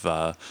outside of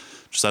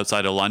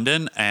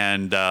London,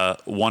 and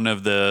one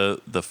of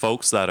the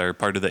folks that are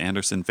part of the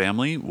Anderson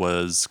family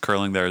was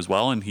curling there as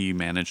well, and he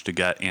managed to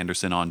get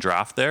Anderson on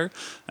draft there.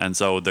 And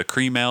so the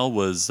cream ale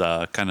was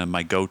kind of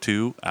my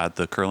go-to at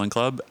the curling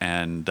club,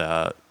 and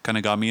kind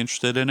of got me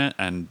interested in it,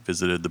 and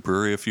visited the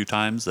brewery a few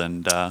times,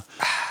 and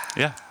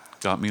yeah,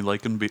 got me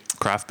liking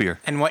craft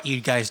beer. And what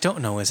you guys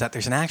don't know is that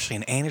there's actually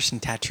an Anderson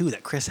tattoo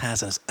that Chris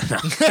has us. No.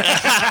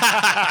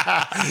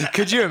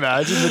 Could you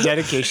imagine the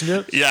dedication to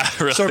it? Yeah,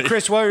 really. So,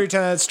 Chris, while you're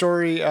telling that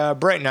story,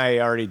 Brett and I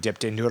already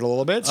dipped into it a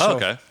little bit. So, Oh,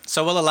 okay.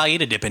 So we'll allow you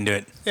to dip into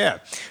it. Yeah.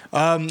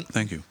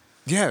 Thank you.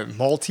 Yeah,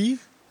 malty,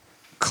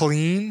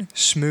 clean,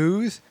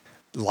 smooth,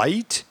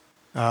 light.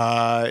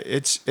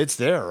 It's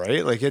there,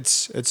 right? Like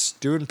it's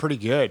doing pretty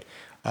good.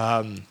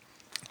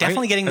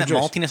 Definitely getting that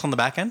Andres. maltiness on the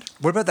back end.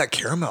 What about that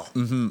caramel?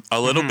 A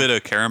little bit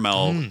of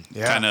caramel,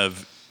 yeah. kind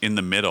of in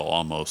the middle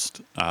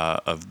almost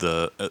of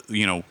the,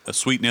 a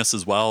sweetness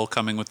as well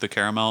coming with the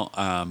caramel.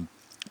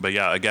 But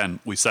yeah, again,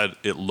 we said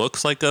it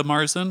looks like a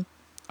Marzen.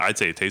 I'd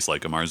say it tastes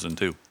like a Marzen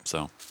too.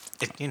 So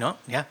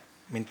Yeah.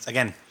 I mean,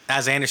 again,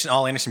 as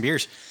all Anderson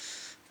beers,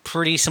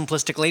 pretty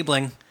simplistic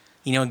labeling.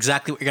 You know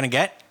exactly what you're going to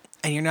get,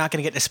 and you're not going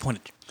to get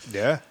disappointed.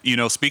 Yeah.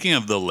 speaking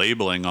of the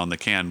labeling on the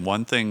can,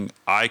 one thing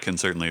I can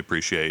certainly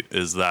appreciate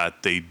is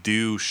that they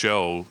do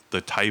show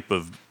the type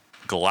of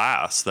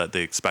glass that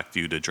they expect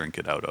you to drink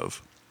it out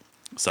of.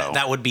 So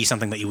That would be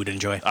something that you would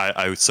enjoy.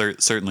 I would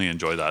certainly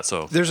enjoy that.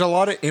 So There's a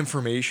lot of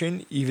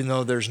information, even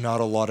though there's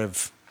not a lot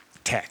of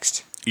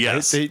text.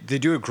 Yes. Right? They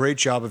do a great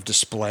job of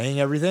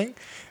displaying everything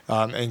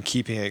and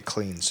keeping it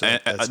clean. So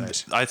that's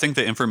nice. I think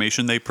the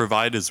information they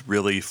provide is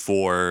really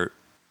for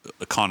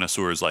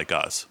connoisseurs like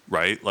us,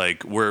 right?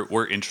 Like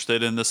we're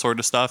interested in this sort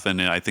of stuff,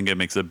 and I think it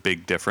makes a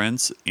big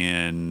difference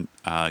in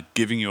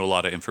giving you a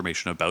lot of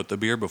information about the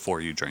beer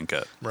before you drink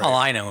it. Right. All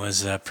I know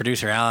is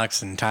producer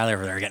Alex and Tyler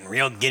over there are getting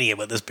real giddy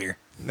about this beer.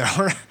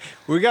 No,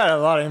 we got a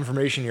lot of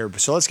information here,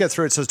 so let's get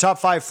through it. So, top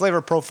 5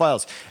 flavor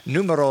profiles.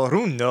 Numero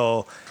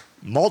uno,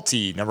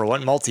 malty. Number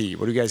 1, malty.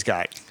 What do you guys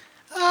got?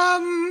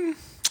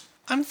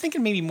 I'm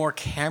thinking maybe more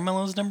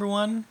caramel is number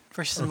 1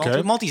 versus Okay.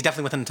 malty. Malty's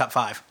definitely within the top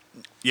 5.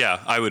 Yeah,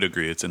 I would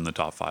agree. It's in the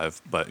top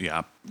 5, but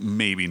yeah,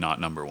 maybe not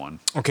number 1.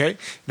 Okay.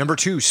 Number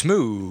 2,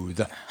 smooth.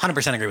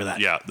 100% agree with that.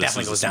 Yeah, this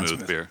Definitely is goes a down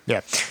smooth beer.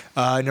 Yeah.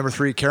 Number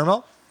 3,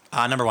 caramel.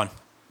 Number 1.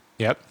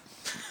 Yep.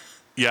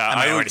 Yeah, I I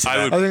already would, said I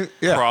that. would I think-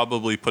 yeah.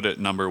 probably put it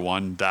number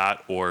 1,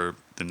 that or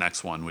the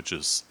next one, which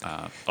is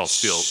I'll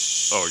steal.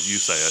 Or you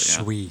say it.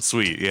 Yeah. Sweet.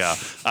 Sweet. Yeah.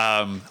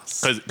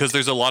 Because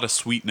there's a lot of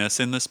sweetness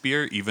in this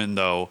beer, even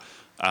though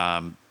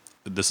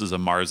this is a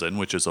Marzen,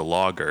 which is a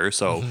lager.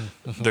 So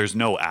there's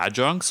no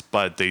adjuncts,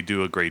 but they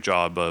do a great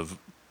job of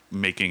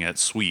making it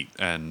sweet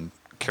and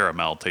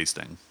caramel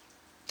tasting.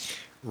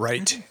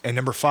 Right. And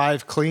number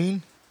 5,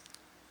 clean.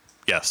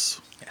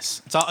 Yes.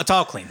 Yes. It's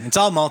all clean. It's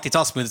all malty. It's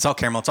all smooth. It's all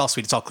caramel. It's all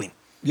sweet. It's all clean.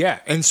 Yeah.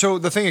 And so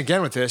the thing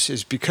again with this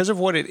is because of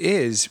what it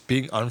is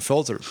being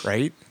unfiltered,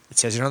 right? It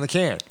says it on the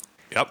can.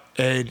 Yep.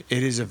 And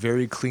it is a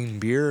very clean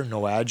beer,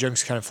 no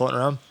adjuncts kind of floating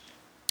around.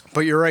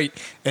 But you're right,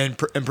 and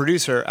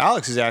producer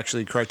Alex is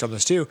actually correct on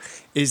this too,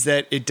 is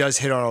that it does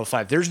hit on all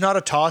 5. There's not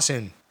a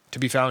toss-in to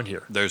be found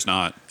here. There's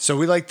not. So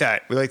we like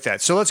that. We like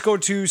that. So let's go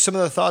to some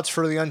of the thoughts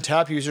for the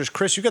Untapped users.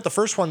 Chris, you got the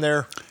first one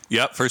there.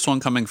 Yep. First one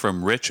coming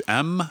from Rich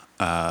M.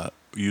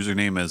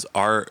 Username is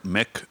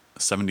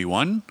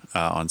rmick71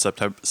 on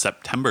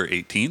September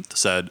 18th.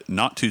 Said,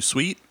 not too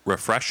sweet,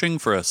 refreshing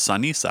for a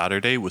sunny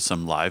Saturday with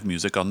some live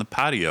music on the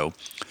patio.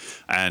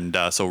 And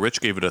so Rich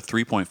gave it a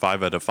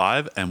 3.5 out of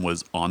 5 and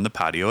was on the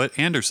patio at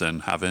Anderson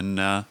having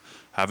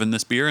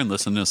this beer and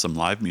listening to some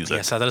live music.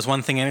 Yes, that is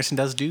one thing Anderson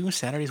does do.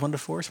 Saturdays 1 to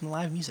 4, some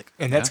live music.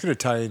 And that's going to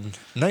tie in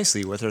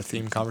nicely with our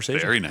theme conversation.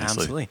 Very nicely.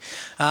 Absolutely.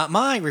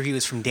 My review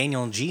is from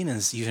Daniel G, and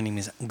his username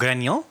is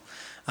Grignon.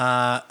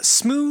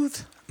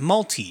 Smooth,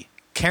 malty,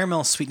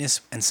 caramel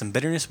sweetness and some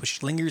bitterness,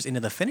 which lingers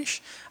into the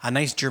finish. A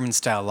nice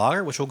German-style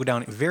lager, which will go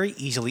down very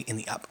easily in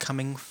the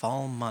upcoming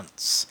fall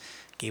months.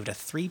 Gave it a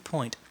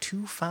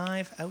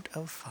 3.25 out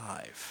of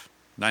 5.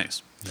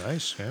 Nice.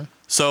 Nice, yeah.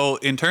 So,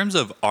 in terms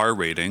of our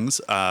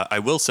ratings, I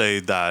will say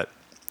that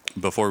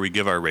before we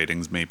give our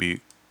ratings,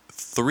 maybe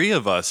 3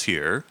 of us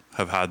here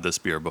have had this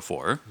beer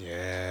before.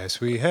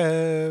 Yes, we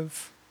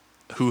have.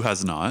 Who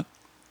has not?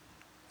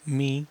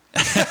 Me.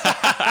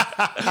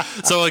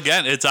 So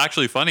again, it's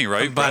actually funny,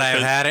 right? But Brett? I've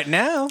 'Cause had it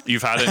now.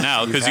 You've had it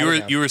now because You've you had were it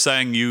now. you were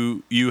saying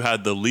you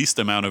had the least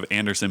amount of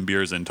Anderson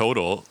beers in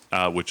total,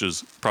 which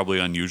is probably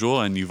unusual,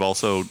 and you've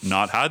also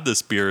not had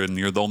this beer, and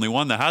you're the only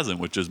one that hasn't,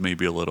 which is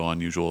maybe a little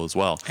unusual as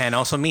well. And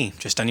also me,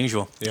 just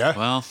unusual. Yeah.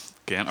 Well,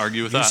 can't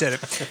argue with you that. said it.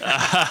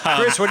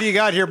 Chris, what do you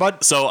got here,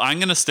 bud? So I'm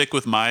going to stick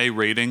with my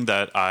rating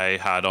that I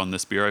had on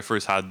this beer. I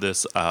first had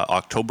this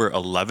October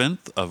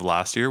 11th of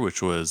last year,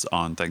 which was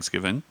on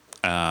Thanksgiving,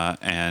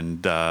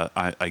 and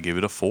I gave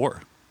it a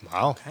 4.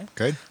 Wow.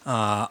 Good.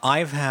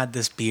 I've had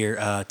this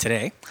beer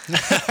today.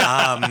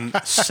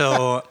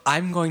 So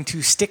I'm going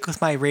to stick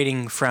with my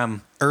rating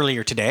from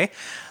earlier today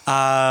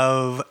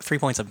of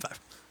 3.75.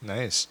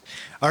 Nice.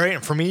 All right.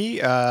 And for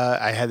me,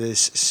 I had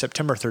this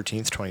September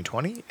 13th,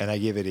 2020, and I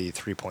gave it a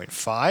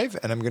 3.5,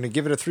 and I'm going to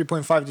give it a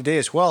 3.5 today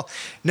as well.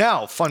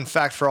 Now, fun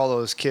fact for all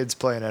those kids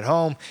playing at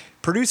home,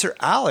 producer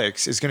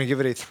Alex is going to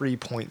give it a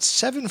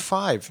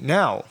 3.75.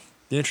 Now,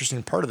 the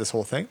interesting part of this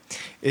whole thing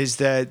is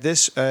that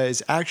this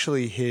is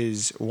actually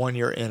his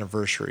 1-year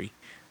anniversary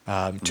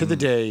to the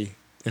day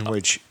in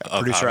which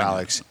producer having it.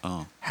 Alex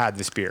Oh. had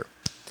this beer.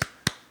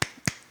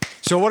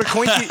 So what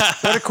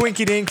a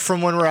quinky dink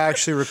from when we're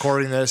actually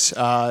recording this.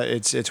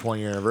 It's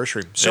 1-year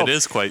anniversary. So It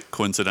is quite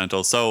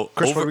coincidental. So,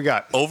 Chris, what do we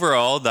got?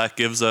 Overall, that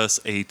gives us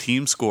a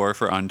team score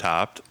for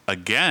Untapped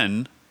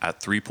again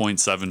at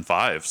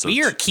 3.75. So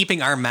We are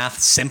keeping our math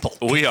simple.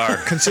 we are.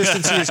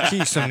 consistency is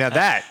key. So now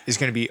that is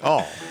going to be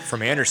all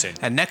from Anderson.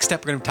 And next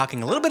up, we're going to be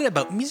talking a little bit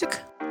about music.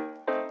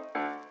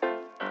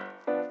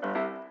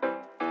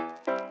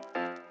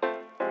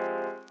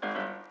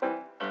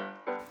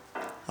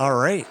 All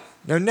right.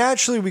 Now,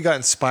 naturally, we got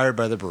inspired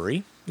by the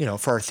brewery,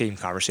 for our theme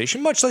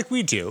conversation, much like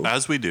we do.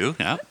 As we do,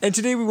 yeah. And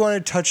today we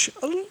want to touch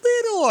a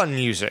little on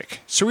music.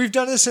 So we've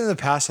done this in the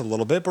past a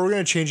little bit, but we're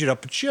going to change it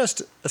up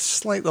just a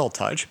slight little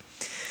touch.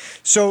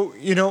 So,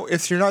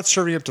 if you're not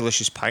serving up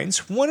delicious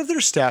pints, one of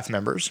their staff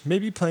members may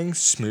be playing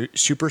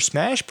Super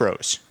Smash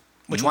Bros.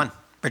 Which one?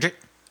 Bridget?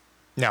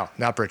 No,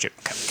 not Bridget.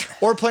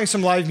 Or playing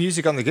some live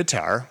music on the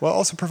guitar while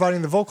also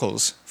providing the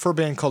vocals for a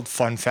band called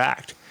Fun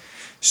Fact.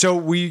 So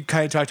we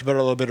kind of talked about it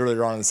a little bit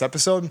earlier on in this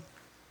episode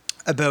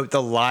about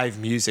the live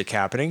music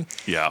happening.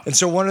 Yeah. And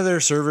so one of their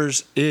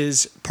servers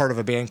is part of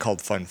a band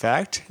called Fun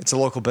Fact. It's a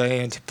local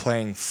band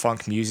playing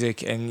funk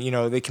music, and,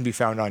 they can be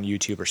found on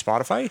YouTube or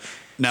Spotify.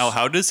 Now,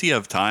 how does he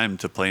have time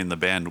to play in the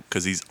band?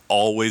 Because he's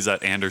always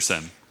at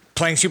Anderson.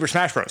 Playing Super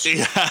Smash Bros.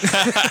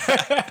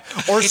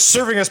 Or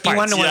serving us pints. You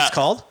want to know what Yeah. it's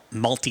called?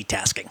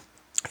 Multitasking.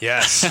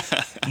 Yes.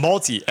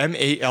 Malty,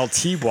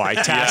 M-A-L-T-Y,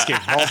 tasking,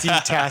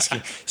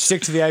 multitasking.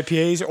 Stick to the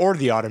IPAs or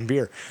the autumn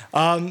beer.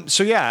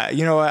 So yeah,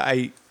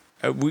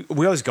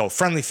 we always go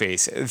friendly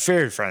face,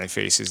 very friendly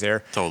faces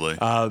there. Totally.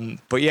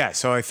 But yeah,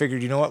 so I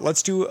figured,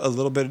 let's do a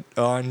little bit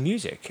on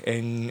music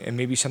and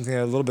maybe something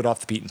a little bit off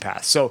the beaten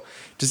path. So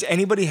does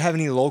anybody have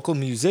any local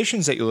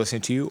musicians that you listen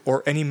to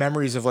or any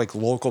memories of like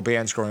local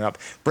bands growing up?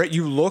 Brett,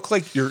 you look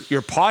like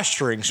you're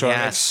posturing, so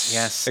Yes.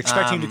 I'm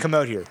expecting you to come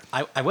out here.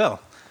 I will.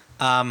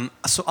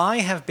 So I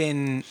have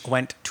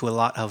went to a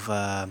lot of,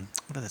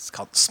 what are this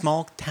called?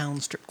 Small town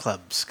strip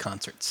clubs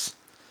concerts.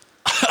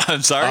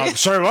 I'm sorry.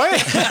 Sorry, what?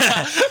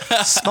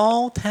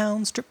 Small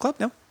town strip club?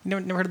 No? You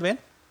never heard of the band?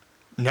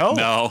 No.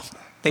 No.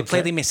 They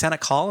play the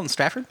Masonic Hall in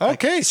Stratford.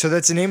 Okay, so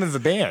that's the name of the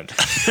band.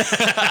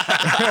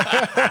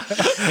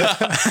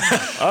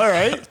 All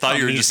right. Thought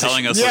you were just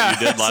telling us Yeah, what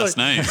you did it's last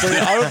like- night. but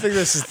I don't think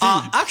this is.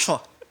 Actually,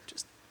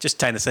 just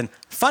tying this in.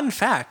 Fun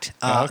fact: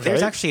 Okay.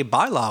 there's actually a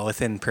bylaw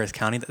within Perth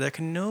County that there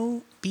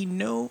can be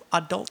no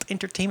adult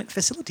entertainment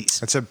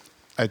facilities.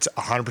 It's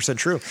 100%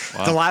 true.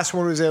 The last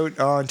one was out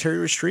on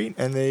Ontario Street,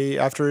 and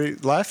after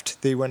it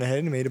left, they went ahead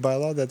and made a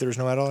bylaw that there was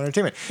no adult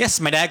entertainment. Yes,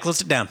 my dad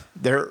closed it down.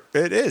 There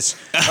it is.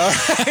 All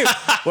right.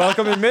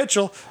 Welcome in,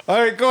 Mitchell. All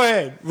right, go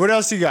ahead. What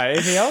else do you got?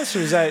 Anything else? Or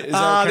is that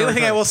The only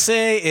thing I will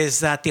say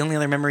is that the only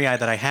other memory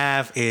that I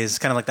have is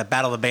kind of like the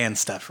Battle of the Band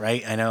stuff,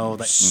 right? I know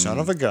that. Son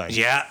of a gun.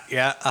 Yeah.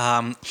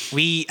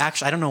 We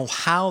actually, I don't know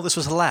how this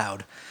was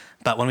allowed,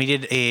 but when we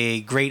did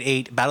a grade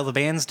 8 Battle of the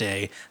Bands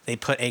day, they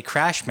put a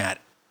crash mat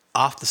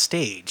off the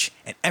stage,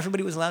 and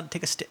everybody was allowed to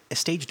take a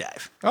stage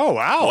dive. Oh,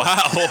 wow.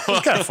 Wow.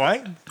 That's kind of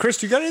fun.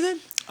 Chris, you got anything?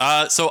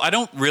 So I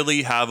don't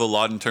really have a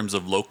lot in terms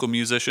of local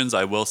musicians.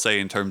 I will say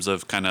in terms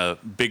of kind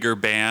of bigger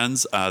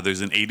bands,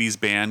 there's an 80s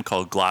band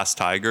called Glass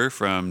Tiger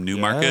from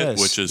Newmarket,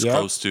 Yes. which is Yep.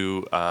 close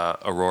to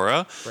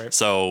Aurora. Right.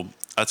 So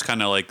that's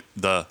kind of like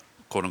the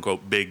quote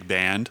unquote big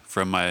band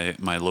from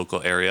my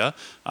local area.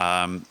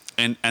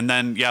 and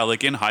then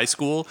like in high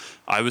school,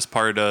 I was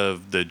part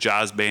of the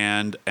jazz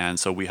band, and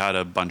so we had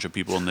a bunch of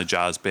people in the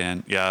jazz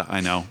band. Yeah, I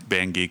know,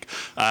 band geek.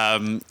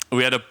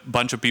 We had a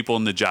bunch of people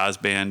in the jazz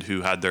band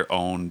who had their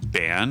own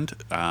band,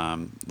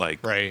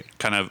 Right.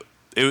 kind of.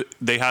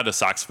 They had a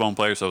saxophone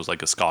player, so it was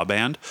like a ska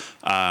band,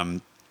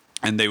 and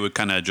they would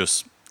kind of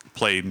just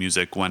play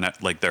music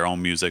like their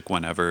own music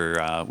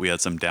whenever we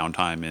had some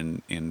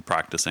downtime in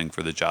practicing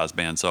for the jazz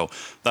band. So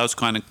that was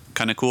kind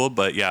of cool.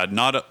 But yeah,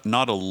 not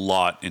a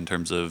lot in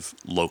terms of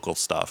local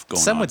stuff going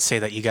on. Some would say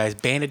that you guys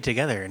banded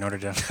together in order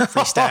to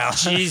freestyle.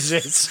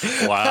 Jesus.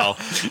 Wow.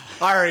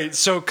 All right.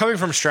 So coming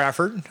from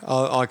Stratford,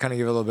 I'll kind of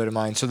give a little bit of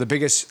mine. So the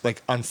biggest,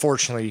 like,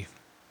 unfortunately,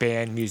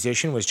 band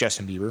musician was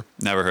Justin Bieber.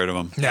 Never heard of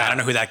him. Yeah, I don't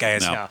know who that guy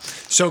is. No. Yeah.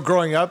 So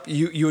growing up,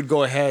 you would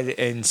go ahead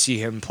and see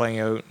him playing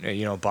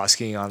out,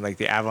 busking on like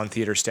the Avalon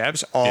Theater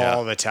steps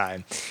all the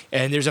time.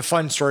 And there's a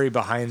fun story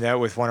behind that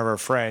with one of our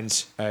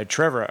friends,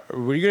 Trevor.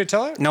 Were you going to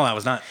tell it? No, I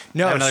was not.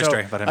 No, I have another so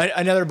story about him.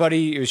 Another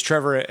buddy, it was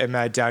Trevor and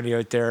Matt Downey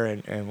out there,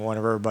 and one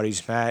of our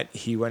buddies, Matt,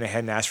 he went ahead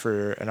and asked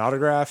for an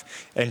autograph,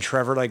 and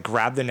Trevor like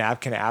grabbed the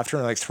napkin after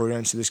and like threw it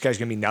in, so this guy's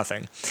gonna be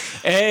nothing.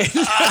 And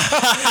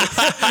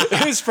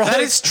it was probably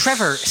That is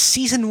Trevor,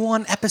 season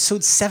 1,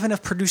 episode 7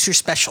 of Producer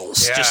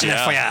Specials. Yeah. Just an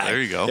Yeah, FYI.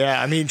 there you go.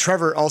 yeah. I mean,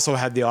 Trevor also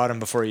had the autumn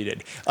before you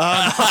did.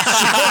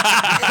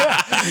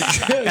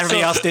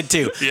 Everybody else did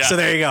too. Yeah. So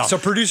there you go. So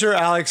producer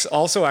Alex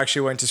also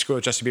actually went to school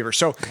with Justin Bieber.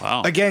 So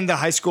Wow. again, the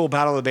high school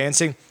battle of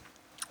dancing.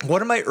 One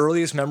of my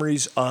earliest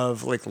memories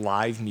of like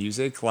live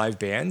music, live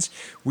bands,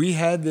 we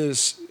had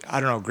this, I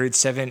don't know, grade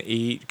 7,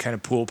 8 kind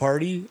of pool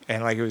party,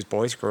 and like it was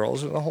boys,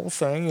 girls, and the whole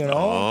thing,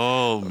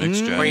 Oh,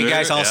 mixed gender. Were you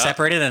guys all Yeah.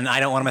 separated and I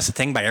Don't Want to Miss a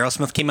Thing by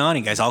Aerosmith came on?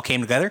 You guys all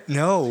came together?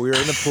 No, we were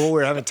in the pool. We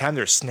were having time.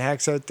 There were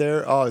snacks out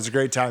there. Oh, it was a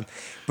great time.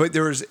 But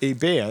there was a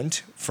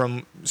band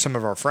from some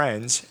of our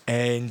friends,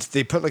 and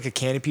they put like a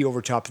canopy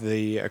over top of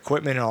the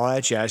equipment and all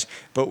that jazz.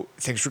 But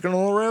things were getting a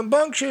little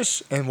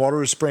rambunctious, and water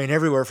was spraying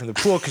everywhere from the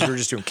pool because we were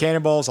just doing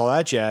cannonballs, all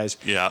that jazz.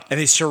 Yeah. And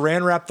they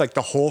saran wrapped like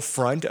the whole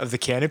front of the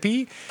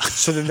canopy,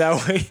 so then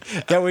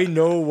that way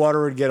no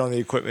water would get on the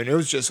equipment. It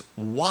was just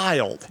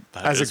wild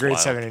That as a is grade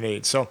wild. 7 and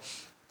 8. So.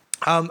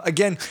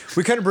 Again,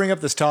 we kind of bring up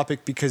this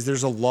topic because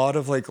there's a lot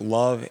of like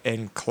love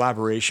and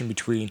collaboration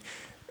between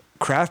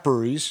craft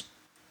breweries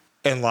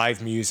and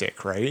live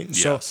music, right? Yes.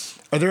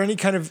 So, are there any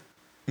kind of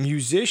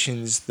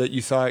musicians that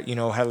you thought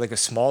had like a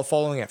small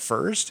following at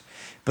first,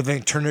 but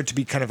then turned out to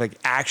be kind of like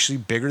actually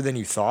bigger than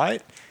you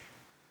thought?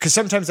 Because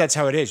sometimes that's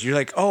how it is. You're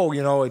like, oh,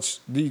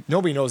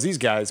 nobody knows these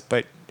guys,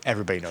 but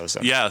everybody knows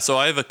them. Yeah, so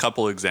I have a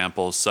couple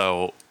examples.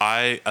 So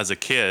as a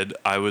kid,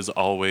 I was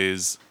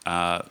always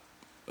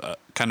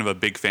kind of a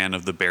big fan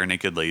of the Bare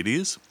Naked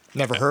Ladies.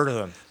 Never heard of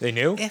them. They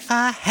knew? If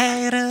I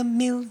had $1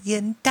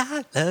 million.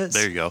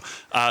 There you go.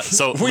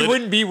 So We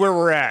wouldn't be where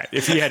we're at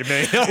if you had $1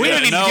 million. We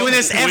would be no, doing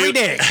this every we-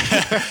 day.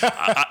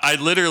 I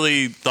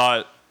literally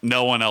thought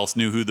no one else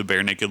knew who the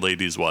Bare Naked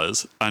Ladies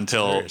was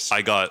until Hilarious.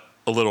 I got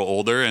a little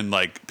older, and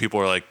like people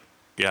were like,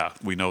 "Yeah,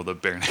 we know the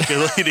Bare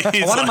Naked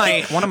Ladies." one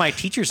Like, of my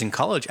teachers in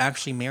college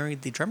actually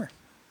married the drummer.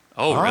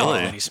 oh,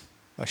 really? Ladies.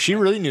 She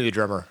really knew the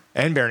drummer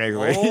and Bare Naked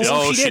Ladies.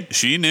 Oh, she did.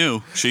 she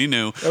knew. She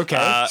knew.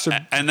 Okay, so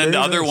and then there the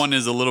it other is. one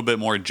is a little bit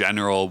more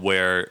general,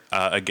 where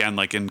again,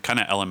 like in kind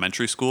of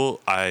elementary school,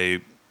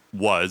 I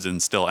was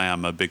and still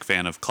am a big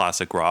fan of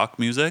classic rock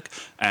music,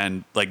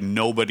 and like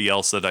nobody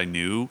else that I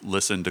knew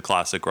listened to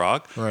classic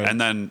rock. Right. And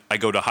then I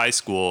go to high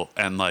school,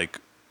 and like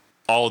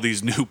all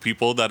these new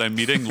people that I'm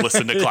meeting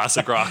listen to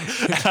classic rock.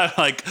 And I'm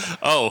like,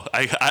 oh,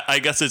 I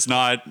guess it's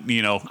not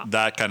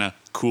that kind of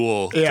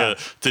cool Yeah.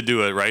 to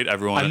do it, right?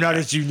 Everyone. I'm not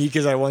as unique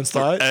as I once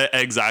thought.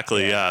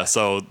 Exactly, yeah.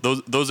 So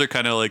those are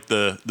kind of like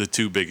the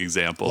two big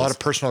examples. A lot of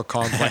personal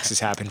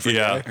complexes happen for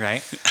Yeah. you.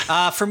 Right.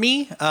 For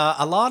me,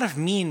 a lot of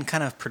me and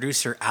kind of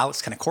producer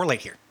Alex kind of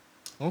correlate here.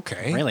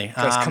 Okay. Really? You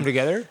guys come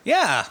together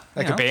Yeah.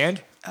 like you a know.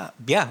 band?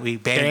 Yeah, we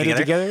banded Banded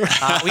together.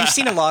 together? We've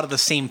seen a lot of the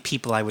same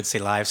people, I would say,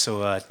 live.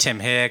 So Tim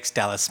Hicks,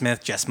 Dallas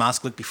Smith, Jess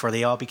Moskowitz before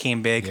they all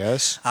became big.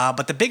 Yes.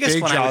 But the biggest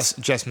Big one I was...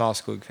 Jess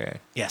Moskowitz fan.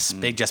 Yes,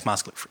 big Jess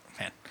Moskowitz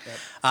fan.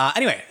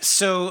 Anyway,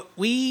 so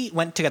we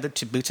went together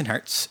to Boots and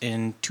Hearts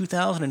in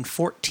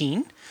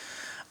 2014.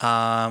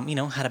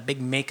 Had a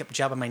big makeup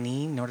job on my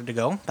knee in order to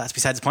go. That's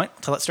besides the point.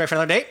 I'll tell that story for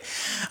another day.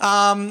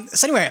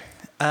 So anyway,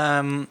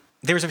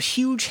 there was a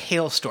huge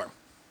hailstorm.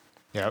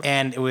 Yep.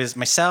 And it was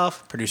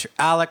myself, producer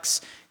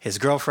Alex, his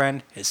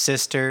girlfriend, his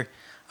sister,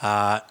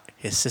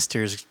 his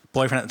sister's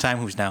boyfriend at the time,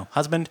 who's now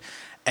husband,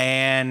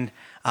 and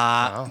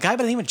a guy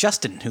by the name of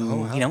Justin,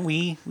 who,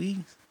 we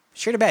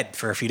shared a bed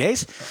for a few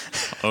days.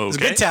 It was a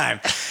good time.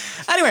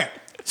 Anyway,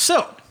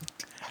 so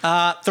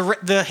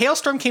the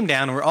hailstorm came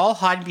down, and we're all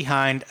hiding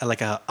behind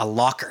a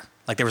locker.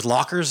 Like there was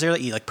lockers there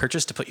that you like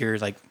purchased to put your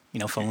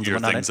phones Your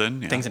and whatnot things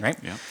in, yeah. Things in, right?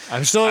 Yeah.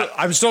 I'm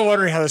still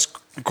wondering how this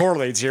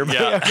correlates here. But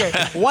Yeah.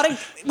 okay.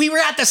 We were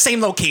at the same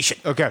location.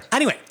 Okay.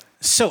 Anyway,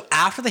 so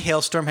after the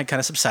hailstorm had kind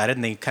of subsided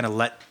and they kind of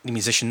let the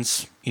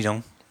musicians,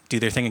 do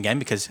their thing again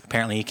because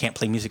apparently you can't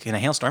play music in a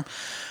hailstorm.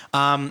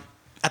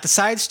 At the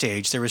side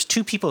stage, there was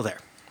two people there,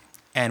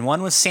 and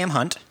one was Sam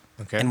Hunt,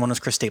 Okay. and one was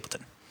Chris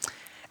Stapleton.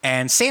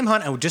 And Sam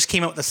Hunt just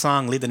came out with the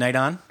song "Lead the Night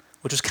On,"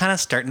 which was kind of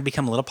starting to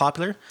become a little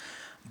popular.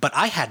 But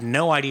I had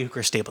no idea who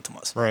Chris Stapleton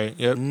was. Right.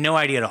 Yep. No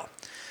idea at all.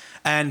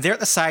 And they're at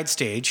the side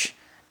stage,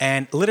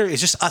 and literally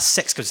it's just us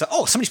six because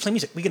somebody's playing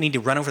music. We need to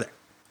run over there,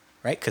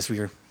 right? Because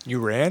You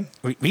ran?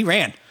 we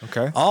ran.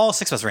 Okay. All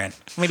six of us ran.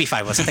 Maybe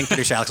five of us. I think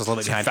producer Alex was a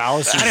little bit behind.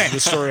 Fallacy in the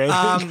story.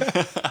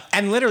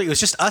 And literally, it was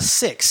just us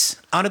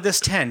six out of this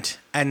tent,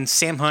 and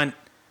Sam Hunt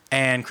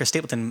and Chris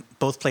Stapleton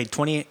both played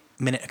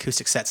 20-minute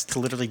acoustic sets to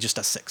literally just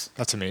us six,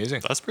 That's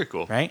amazing. That's pretty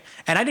cool. right?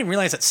 And I didn't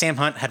realize that Sam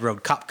Hunt had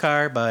wrote "Cop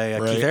Car" by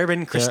Right. Keith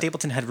Urban. Chris Yeah.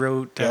 Stapleton had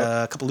wrote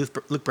Yeah. a couple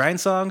Luke Bryan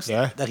songs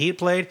Yeah. that he had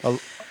played.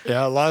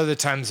 Yeah, a lot of the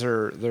times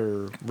they're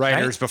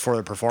writers Right? before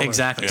the performance.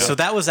 Exactly. Yeah. So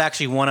that was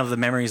actually one of the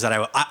memories that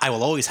I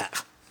will always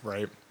have.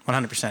 Right.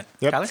 100%.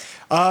 Yep.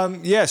 Tyler?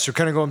 Yeah, so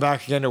kind of going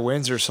back again to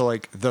Windsor. So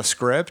like the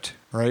script,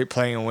 right?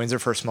 Playing in Windsor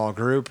for a small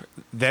group,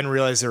 then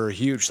realized they were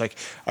huge. Like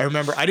I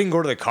remember I didn't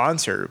go to the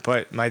concert,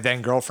 but my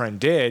then girlfriend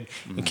did,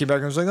 and came back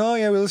and was like, "Oh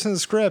yeah, we listened to the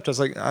script." I was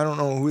like, "I don't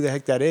know who the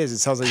heck that is. It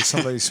sounds like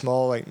somebody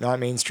small, like not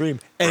mainstream."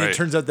 And Right. it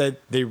turns out that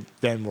they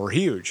then were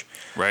huge.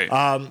 Right.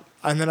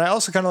 And then I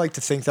also kind of like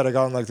to think that I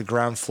got on like the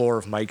ground floor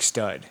of Mike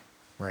Stud,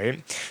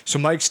 right? So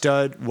Mike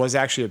Stud was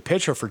actually a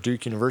pitcher for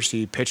Duke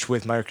University, pitched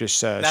with Marcus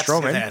That's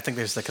Stroman. I think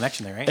there's the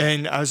connection there, right?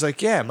 And I was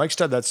like, yeah, Mike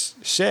Stud, that's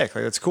sick.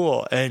 Like, that's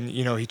cool. And,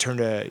 you know, he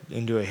turned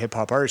into a hip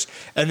hop artist.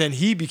 And then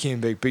he became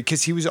big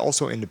because he was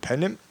also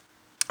independent.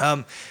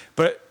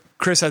 But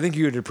Chris, I think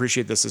you would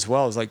appreciate this as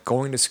well. Is like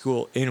going to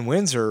school in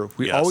Windsor,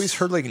 we Yes. always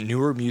heard like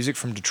newer music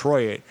from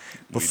Detroit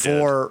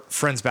before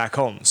friends back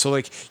home. So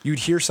like you'd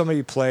hear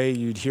somebody play,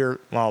 you'd hear,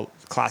 well,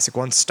 classic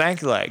one,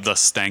 Stanky Leg. The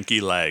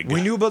Stanky Leg.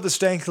 We knew about the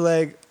Stanky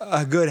Leg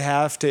a good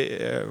half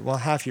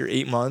year,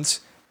 8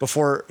 months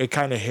before it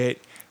kind of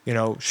hit, you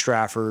know,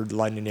 Stratford,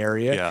 London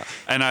area. Yeah,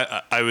 and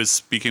I was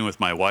speaking with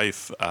my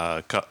wife,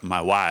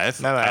 My wife,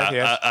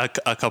 yes.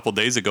 a couple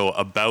days ago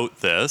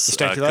about this. The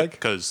stanky leg?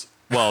 Because,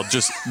 well,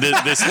 just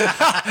this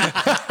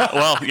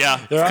well,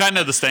 yeah, kind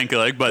of the stanky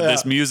leg, but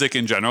this music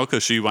in general,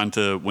 because she went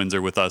to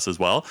Windsor with us as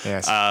well.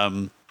 Yes.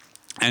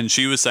 And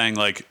she was saying,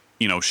 like,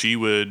 you know, she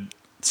would,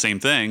 same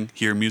thing,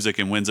 hear music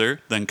in Windsor,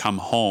 then come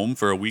home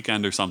for a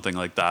weekend or something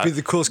like that. Be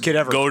the coolest kid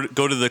ever.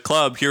 Go to the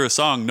club, hear a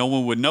song, no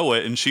one would know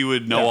it, and she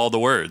would know Yeah. all the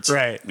words.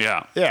 Right.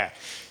 Yeah. Yeah.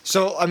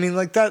 So I mean,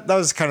 like that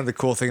was kind of the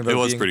cool thing about It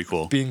was being, pretty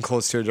cool. being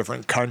close to a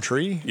different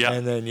country. Yeah.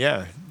 And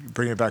then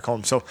bringing it back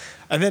home. So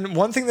and then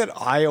one thing that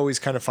I always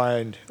kind of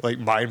find like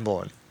mind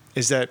blowing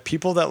is that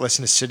people that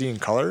listen to City and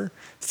Color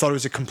thought it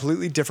was a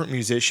completely different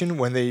musician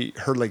when they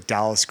heard like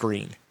Dallas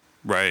Green.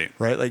 Right.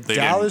 Right? Like They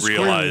Dallas didn't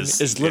Green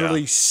realize, is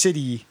literally yeah.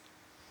 City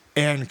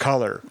and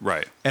Color.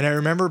 Right. And I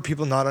remember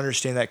people not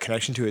understand that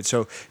connection to it.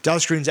 So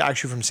Dallas Green's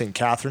actually from St.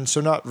 Catharines,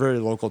 so not very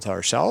local to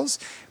ourselves,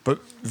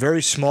 but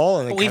very small.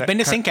 And We've been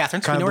to St.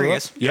 Catharines. We know where he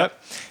is. Yep.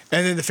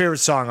 And then the favorite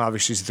song,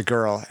 obviously, is The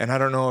Girl. And I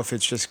don't know if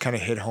it's just kind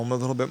of hit home a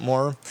little bit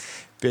more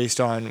based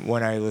on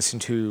when I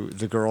listened to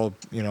The Girl,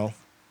 you know,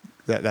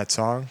 that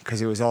song,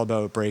 because it was all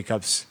about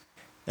breakups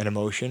and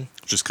emotion.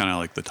 Just kind of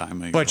like the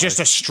timing. But just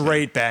a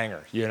straight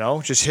banger, you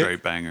know? Just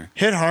straight banger.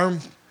 hit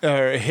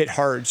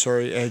hard,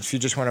 sorry, if you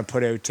just want to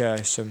put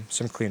out some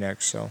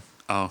Kleenex. So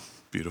Oh,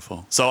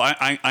 beautiful. So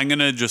I'm going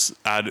to just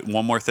add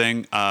one more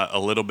thing, a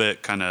little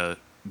bit kind of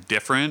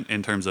different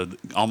in terms of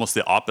almost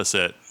the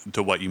opposite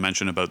to what you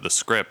mentioned about the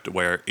script,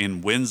 where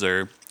in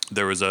Windsor,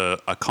 there was a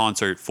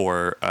concert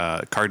for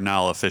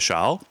Cardinal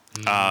Official.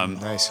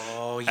 nice.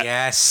 Oh,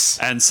 yes.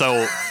 And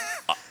so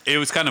it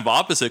was kind of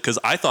opposite because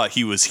I thought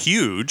he was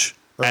huge.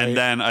 Right. And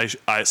then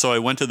I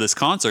went to this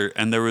concert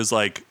and there was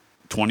like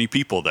 20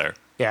 people there.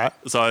 Yeah.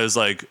 So I was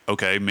like,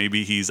 okay,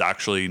 maybe he's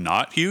actually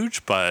not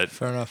huge, but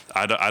Fair enough.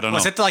 I don't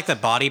Was know. it like the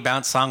Body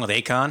Bounce song with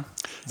Akon?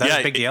 Is that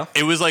a big deal?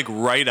 It was like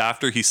right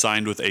after he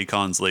signed with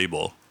Akon's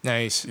label.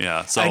 Nice.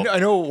 Yeah. So I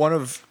know one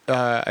of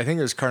I think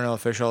it was Cardinal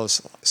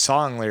Official's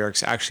song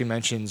lyrics actually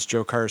mentions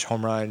Joe Carter's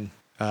home run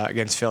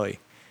against Philly.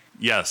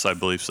 yes, I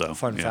believe so.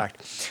 Fun Yeah.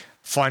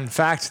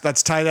 fact.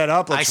 Let's tie that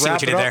up. Let's I see wrap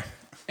what you it did up. there.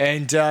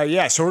 And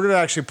so we're going to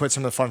actually put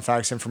some of the fun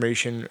facts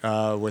information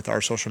with our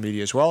social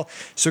media as well.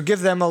 So give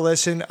them a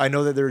listen. I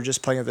know that they were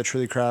just playing at the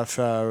Truly Craft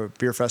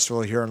Beer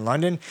Festival here in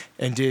London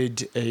and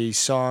did a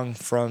song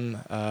from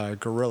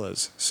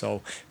Gorillaz.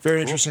 So very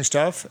interesting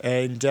stuff.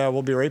 And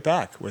we'll be right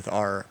back with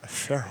our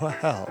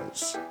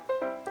farewells.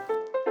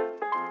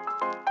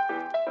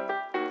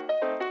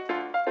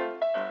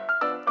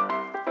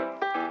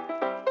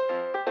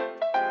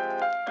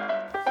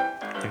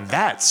 And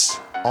that's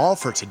all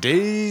for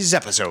today's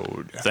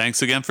episode.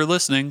 Thanks again for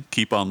listening.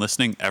 Keep on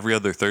listening every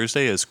other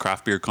Thursday as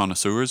Craft Beer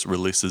Connoisseurs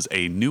releases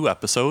a new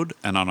episode,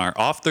 and on our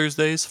off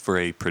Thursdays for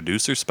a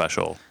producer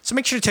special. So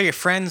make sure to tell your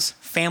friends,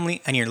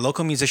 family, and your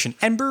local musician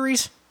and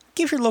breweries.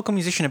 Give your local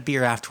musician a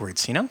beer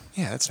afterwards, you know?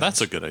 Yeah, that's That's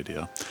a good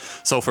idea.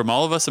 So from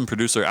all of us and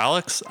producer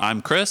Alex,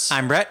 I'm Chris.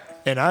 I'm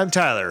Brett. And I'm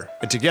Tyler.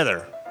 And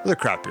together, we're the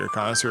Craft Beer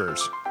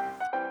Connoisseurs.